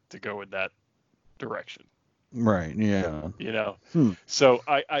it to go in that direction. Right. Yeah. So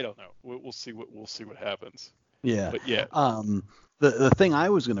I don't know. We'll see what happens. Yeah. But yeah. The thing I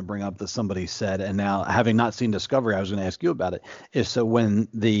was going to bring up that somebody said, and now having not seen Discovery, I was going to ask you about it, is so when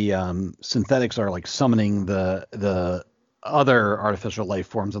the synthetics are like summoning the other artificial life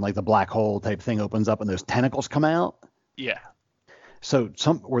forms, and like the black hole type thing opens up and those tentacles come out. Yeah. So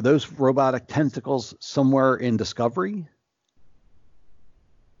were those robotic tentacles somewhere in Discovery?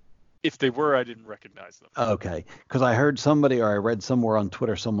 If they were, I didn't recognize them. Okay, because I heard somebody, or I read somewhere on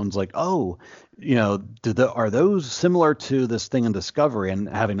Twitter, someone's like, "Oh, are those similar to this thing in Discovery?" And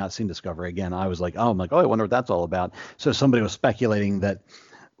having not seen Discovery again, I was like, "Oh, I wonder what that's all about." So somebody was speculating that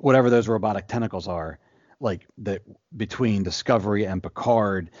whatever those robotic tentacles are, like that between Discovery and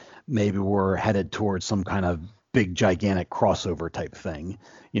Picard, maybe we're headed towards some kind of big gigantic crossover type thing,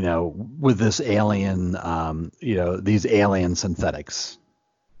 with this alien, these alien synthetics.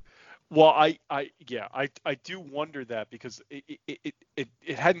 Well, I do wonder that, because it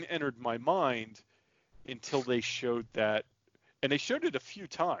hadn't entered my mind until they showed that, and they showed it a few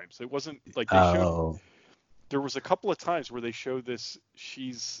times. It wasn't like they showed. There was a couple of times where they showed this.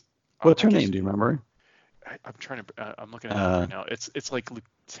 She's. What's her name? Do you remember? I'm trying to. I'm looking at it right now. It's like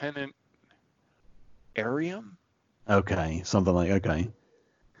Lieutenant Arium. Okay, something like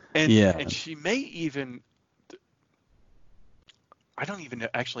And yeah. And she may even. I don't even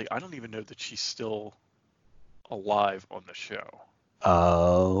know that she's still alive on the show.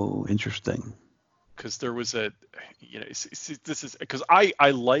 Oh, interesting. Because there was a, this is because I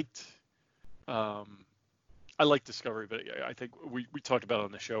liked Discovery, but I think we talked about it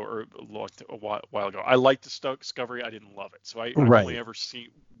on the show a while ago. I liked Discovery. I didn't love it, so I've only ever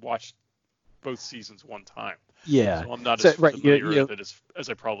watched both seasons one time. Yeah. So I'm not as familiar with it as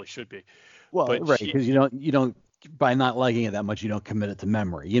I probably should be. Well, but because you don't. By not liking it that much, you don't commit it to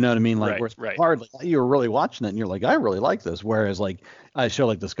memory. You know what I mean? Like, right. Hard, like, you were really watching it, and you're like, I really like this. Whereas, like, a show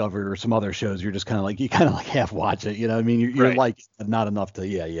like Discovery or some other shows, you're just kind of like, half watch it. You know what I mean? You're like, not enough to,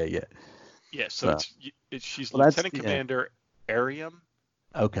 yeah. Yeah. So she's Lieutenant Commander Arium.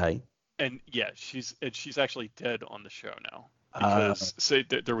 Okay. And she's actually dead on the show now, because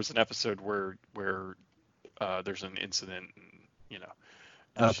there was an episode where there's an incident, you know.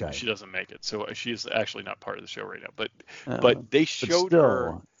 And Okay. she doesn't make it, so she is actually not part of the show right now. But they But showed still,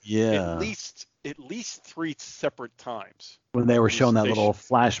 her yeah. at least 3 separate times When they were showing that They little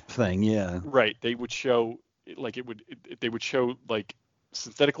flash thing, yeah. right. They would show they would show like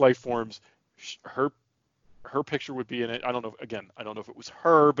synthetic life forms. Her picture would be in it. I don't know. Again, I don't know if it was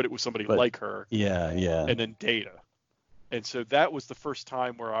her, but it was somebody But like her. yeah, yeah. And then Data. And so that was the first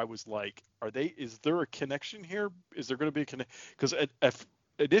time where I was like, is there a connection here? Is there going to be a connection? Because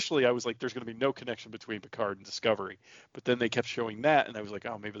initially I was like, there's going to be no connection between Picard and Discovery. But then they kept showing that, and I was like,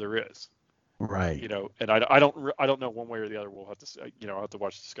 oh, maybe there is. Right. You know, and I don't know one way or the other. We'll have to, I'll have to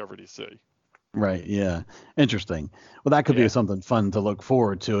watch Discovery to see. Right. Yeah. Interesting. Well, that could be something fun to look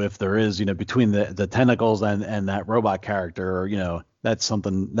forward to if there is, between the tentacles and that robot character, or, that's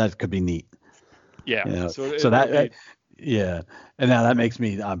something that could be neat. Yeah. Yeah. And now that makes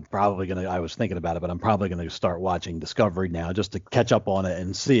me, I was thinking about it, but I'm probably going to start watching Discovery now just to catch up on it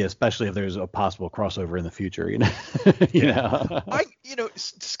and see, especially if there's a possible crossover in the future,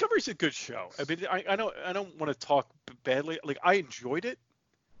 Discovery's a good show. I mean, I don't want to talk badly. Like, I enjoyed it.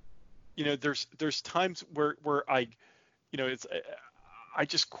 There's times where I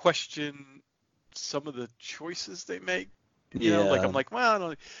just question some of the choices they make. Like I'm like, well, I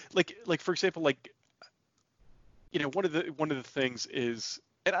don't, like for example, like, one of the things is,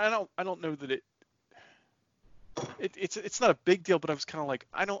 and I don't know that it's not a big deal, but I was kind of like,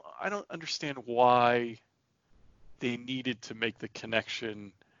 I don't understand why they needed to make the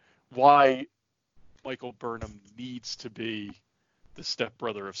connection, why Michael Burnham needs to be the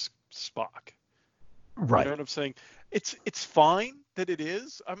stepbrother of Spock. Right. You know what I'm saying? It's fine that it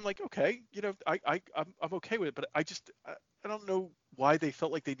is. I'm like, okay, I'm okay with it, but I don't know why they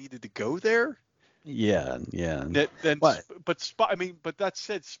felt like they needed to go there. Yeah. But Spock, I mean, but that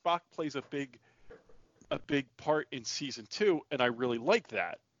said, Spock plays a big part in season 2, and I really like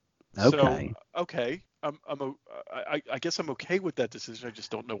that. Okay. So, okay, I guess I'm okay with that decision. I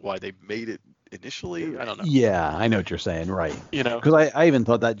just don't know why they made it initially. I don't know. Yeah, I know what you're saying. Right. Because I even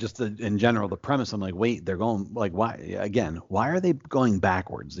thought that just in general, the premise, I'm like, wait, they're going, like, why are they going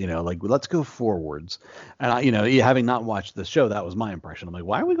backwards? Like, let's go forwards. And having not watched the show, that was my impression. I'm like,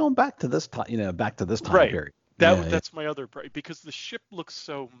 why are we going back to this time, right. period? That's my other, because the ship looks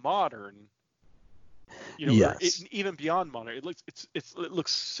so modern. Yes. Even beyond modern, it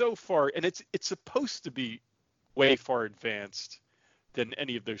looks so far, and it's supposed to be way far advanced than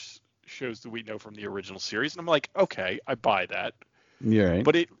any of those shows that we know from the original series. And I'm like, okay, I buy that. You're right.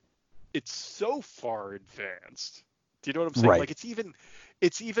 But it's so far advanced. Do you know what I'm saying? Right. Like,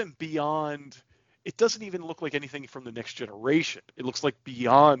 it's even beyond. It doesn't even look like anything from the Next Generation. It looks like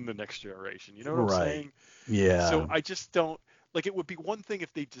beyond the Next Generation. You know what I'm saying? Yeah. So I just don't. Like, it would be one thing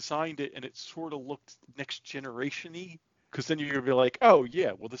if they designed it and it sort of looked Next Generation-y, because then you're going to be like, oh,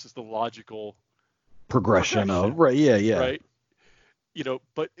 yeah, well, this is the logical progression of, right, yeah. Right?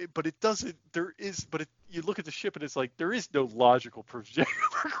 But it doesn't, you look at the ship and it's like, there is no logical progression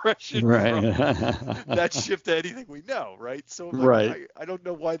right. from that ship to anything we know, right? So I'm like, right. I don't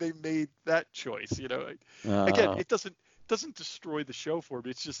know why they made that choice, Again, it doesn't destroy the show for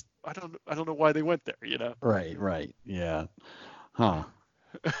me. It's just I don't know why they went there, Right. Yeah. Huh.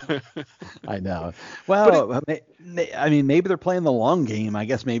 I know. Well, I mean, maybe they're playing the long game. I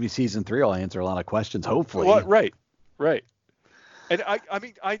guess maybe season 3 will answer a lot of questions. Hopefully. Well, right. And I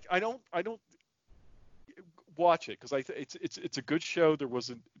mean, I don't watch it because it's a good show. There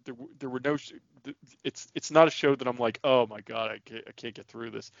were no. It's not a show that I'm like, oh my god, I can't get through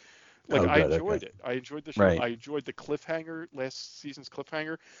this. Like, I enjoyed it. I enjoyed the show. Right. I enjoyed the cliffhanger, last season's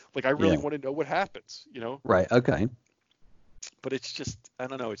cliffhanger. Like, I really want to know what happens, Right. Okay. But it's just, I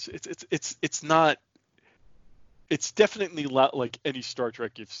don't know. It's not. It's definitely not like any Star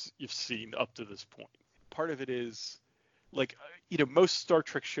Trek you've seen up to this point. Part of it is, like, most Star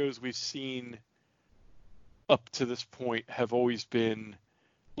Trek shows we've seen up to this point have always been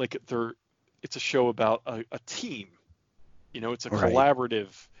like it's a show about a team. It's a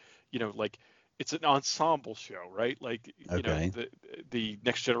collaborative. Like, it's an ensemble show, right? Like, the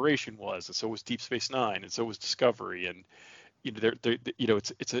Next Generation was, and so was Deep Space Nine, and so was Discovery, and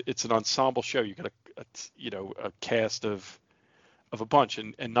it's an ensemble show. You got a cast of a bunch,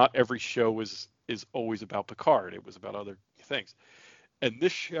 and not every show is always about Picard. It was about other things, and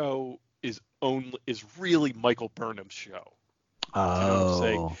this show is really Michael Burnham's show. Oh. You know what I'm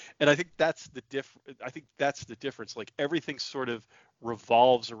saying? And I think that's the difference. Like, everything sort of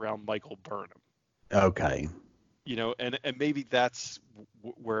revolves around Michael Burnham. Okay. And maybe that's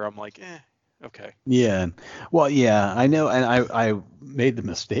where I'm like, Okay. Yeah. Well, yeah, I know. And I made the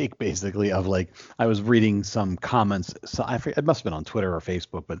mistake basically of like, I was reading some comments. So it must have been on Twitter or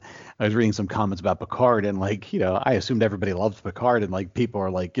Facebook, but I was reading some comments about Picard and like, I assumed everybody loved Picard and like people are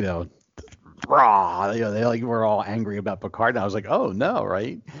like, rah, they like were all angry about Picard. And I was like, oh no,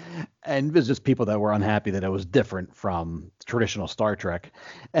 right? And it was just people that were unhappy that it was different from traditional Star Trek.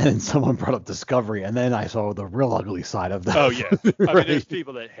 And then someone brought up Discovery, and then I saw the real ugly side of that. Oh yeah, I mean, there's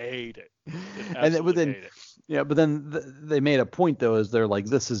people that hate it. And then, hate it. yeah, but then they made a point though, is they're like,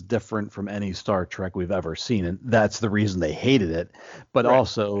 this is different from any Star Trek we've ever seen, and that's the reason they hated it. But Right.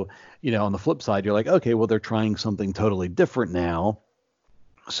 also, on the flip side, you're like, okay, well, they're trying something totally different now.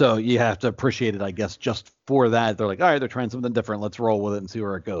 So you have to appreciate it, I guess, just for that. They're like, all right, they're trying something different. Let's roll with it and see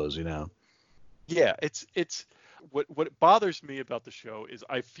where it goes, Yeah, it's what bothers me about the show is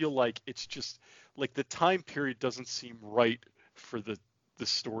I feel like it's just like the time period doesn't seem right for the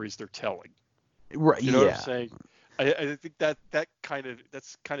stories they're telling. Right. You know yeah. what I'm saying? I think that's kind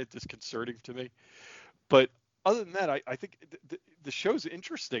of disconcerting to me. But other than that, I think the show's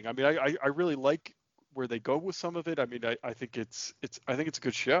interesting. I mean, I really like where they go with some of it. I mean, I think it's a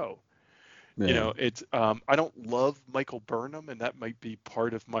good show. Yeah. It's I don't love Michael Burnham, and that might be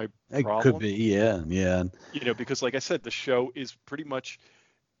part of my It problem. could be, yeah. Because like I said, the show is pretty much,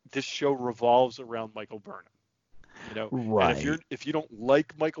 this show revolves around Michael Burnham. Right. And if you don't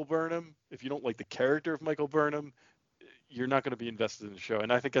like Michael Burnham, if you don't like the character of Michael Burnham, you're not going to be invested in the show.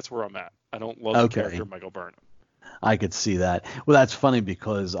 And I think that's where I'm at. I don't love the character of Michael Burnham. I could see that. Well, that's funny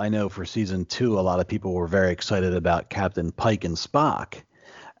because I know for season 2, a lot of people were very excited about Captain Pike and Spock.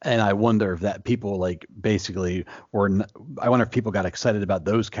 And I wonder if that people like basically I wonder if people got excited about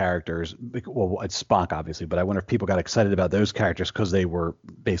those characters. Well, it's Spock obviously, but I wonder if people got excited about those characters because they were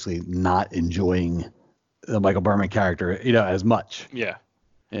basically not enjoying the Michael Burnham character, as much. Yeah.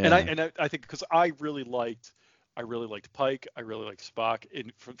 Yeah. And I think because I really liked Pike, I really liked Spock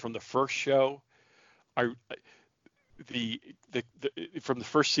from the first show. From the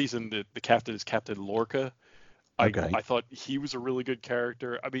first season, the captain is Captain Lorca. Okay. I thought he was a really good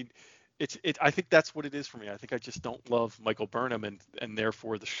character. I mean, I think that's what it is for me. I think I just don't love Michael Burnham, and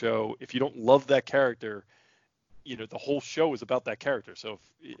therefore the show, if you don't love that character, the whole show is about that character. So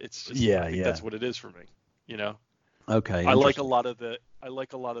it's just, I think that's what it is for me. Okay. I like a lot of the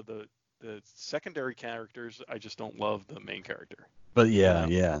secondary characters. I just don't love the main character. But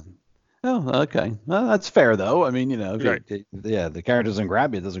yeah. Oh, okay. Well, that's fair though. I mean, Right. The character doesn't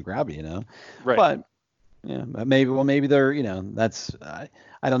grab you, it doesn't grab you, Right. But yeah, maybe they're, that's I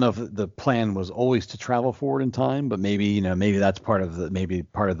don't know if the plan was always to travel forward in time, but maybe that's part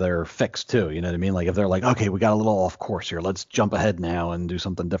of their fix too. You know what I mean? Like if they're like, okay, we got a little off course here, let's jump ahead now and do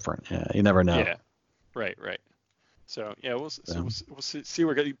something different. Yeah, you never know. Yeah. Right. So yeah, we'll see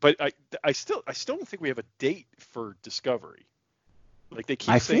where it goes. But I still don't think we have a date for Discovery. Like they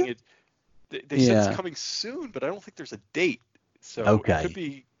keep saying it. They said it's coming soon, but I don't think there's a date. So it could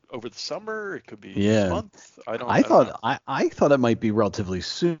be over the summer. It could be this month. I thought it might be relatively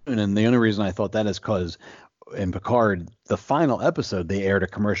soon, and the only reason I thought that is because in Picard, the final episode, they aired a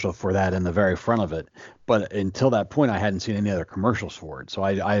commercial for that in the very front of it. But until that point, I hadn't seen any other commercials for it. So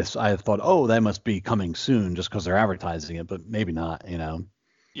I thought, oh, that must be coming soon just because they're advertising it, but maybe not.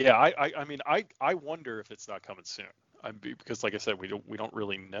 Yeah, I mean, I wonder if it's not coming soon. Because like I said, we don't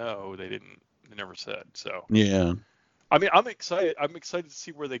really know. They never said. So yeah. I mean, I'm excited. I'm excited to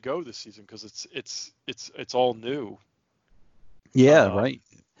see where they go this season because it's all new. Yeah, right.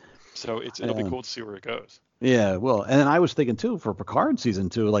 So it'll be cool to see where it goes. Yeah, well, and then I was thinking too for Picard season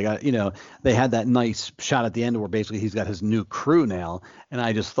 2, like they had that nice shot at the end where basically he's got his new crew now, and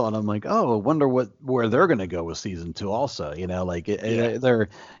I just thought, I'm like, oh, I wonder where they're gonna go with season 2 also, they're kind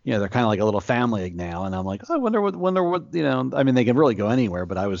of like a little family now, and I'm like, oh, I wonder what I mean, they can really go anywhere,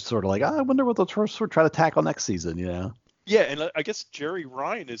 but I was sort of like, oh, I wonder what they'll try to tackle next season, Yeah, and I guess Jerry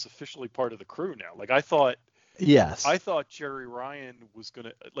Ryan is officially part of the crew now. Like I thought. Yes. I thought Jerry Ryan was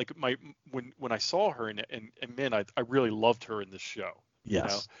gonna when I saw her and man, I really loved her in this show.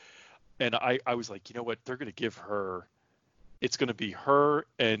 Yes. And I was like, you know what, they're gonna give her. It's gonna be her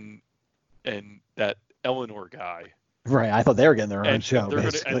and that Eleanor guy. Right. I thought they were getting their own show. They're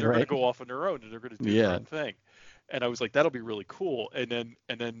basically, gonna go off on their own and they're gonna do their own thing. And I was like, that'll be really cool. And then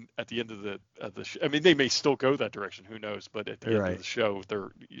at the end of the show, I mean, they may still go that direction. Who knows? But at the end of the show,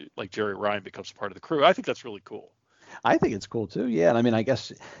 they're like Jerry Ryan becomes part of the crew. I think that's really cool. I think it's cool too. Yeah. And I mean, I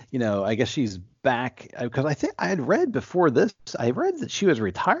guess she's back because I think I had read before this. I read that she was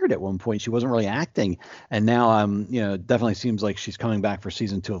retired at one point. She wasn't really acting, and now definitely seems like she's coming back for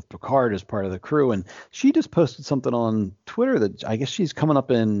season 2 of Picard as part of the crew. And she just posted something on Twitter that I guess she's coming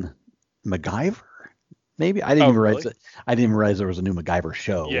up in MacGyver. Maybe I didn't even realize really? I didn't even realize there was a new MacGyver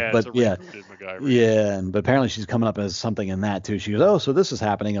show. Yeah, but it's a rebooted MacGyver. yeah, but apparently she's coming up as something in that too. She goes, "Oh, so this is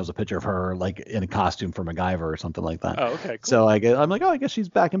happening." It was a picture of her like in a costume for MacGyver or something like that. Oh, okay, cool. So I'm like, oh, I guess she's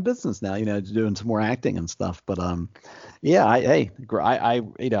back in business now. Doing some more acting and stuff. But yeah, I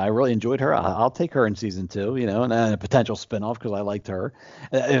really enjoyed her. I'll take her in season 2. And a potential spinoff because I liked her.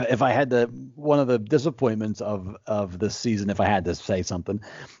 If I had one of the disappointments of this season, if I had to say something,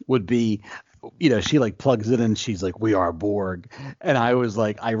 would be, she like plugs it in and she's like, "We are Borg," and I was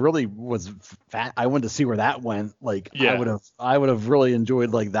like, I really was fat. I wanted to see where that went. Like, yeah. I would have really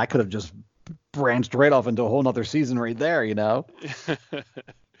enjoyed, like, that could have just branched right off into a whole nother season right there. Yeah,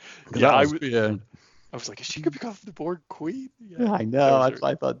 I was like, is she gonna become the Borg queen? Yeah, I know. That's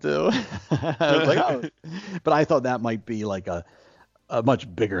what I thought too. I was like, oh, but I thought that might be like a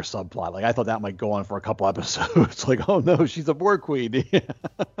much bigger subplot. Like, I thought that might go on for a couple episodes. Like, oh no, she's a Borg queen.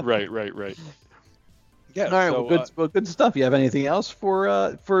 Right. Yeah. All right. So, good stuff. You have anything else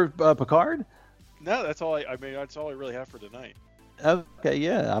for Picard? No, that's all. That's all I really have for tonight. Okay.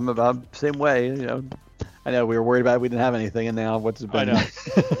 Yeah, I'm about the same way. I know we were worried about we didn't have anything, and now what's it been? I know.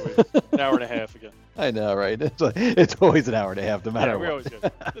 An hour and a half again. I know, right? It's always an hour and a half, no matter we what. always do.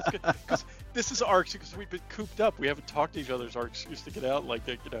 That's good. Because this is our excuse because we've been cooped up. We haven't talked to each other. It's our excuse to get out, like,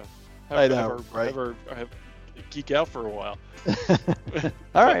 have geek out for a while.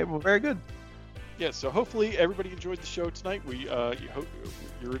 All right. Well, very good. Yeah. So hopefully everybody enjoyed the show tonight. We hope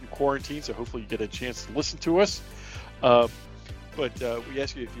you're in quarantine, so hopefully you get a chance to listen to us. But we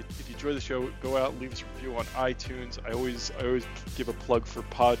ask you, if you enjoy the show, go out and leave us a review on iTunes. I always give a plug for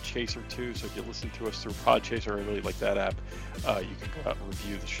Podchaser too. So if you listen to us through Podchaser, I really like that app. You can go out and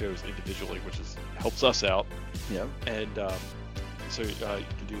review the shows individually, which helps us out. Yeah. And so you can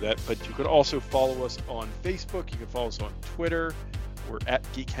do that. But you can also follow us on Facebook. You can follow us on Twitter. We're at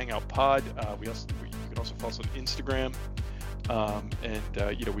Geek Hangout Pod. You can also follow us on Instagram.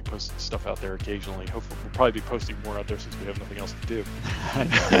 We post stuff out there occasionally. Hopefully, we'll probably be posting more out there since we have nothing else to do.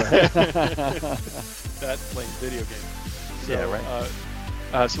 That playing video games. So, yeah,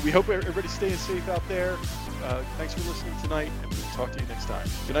 right. So we hope everybody's staying safe out there. Thanks for listening tonight, and we'll talk to you next time.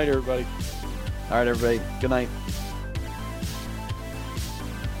 Good night, everybody. All right, everybody. Good night.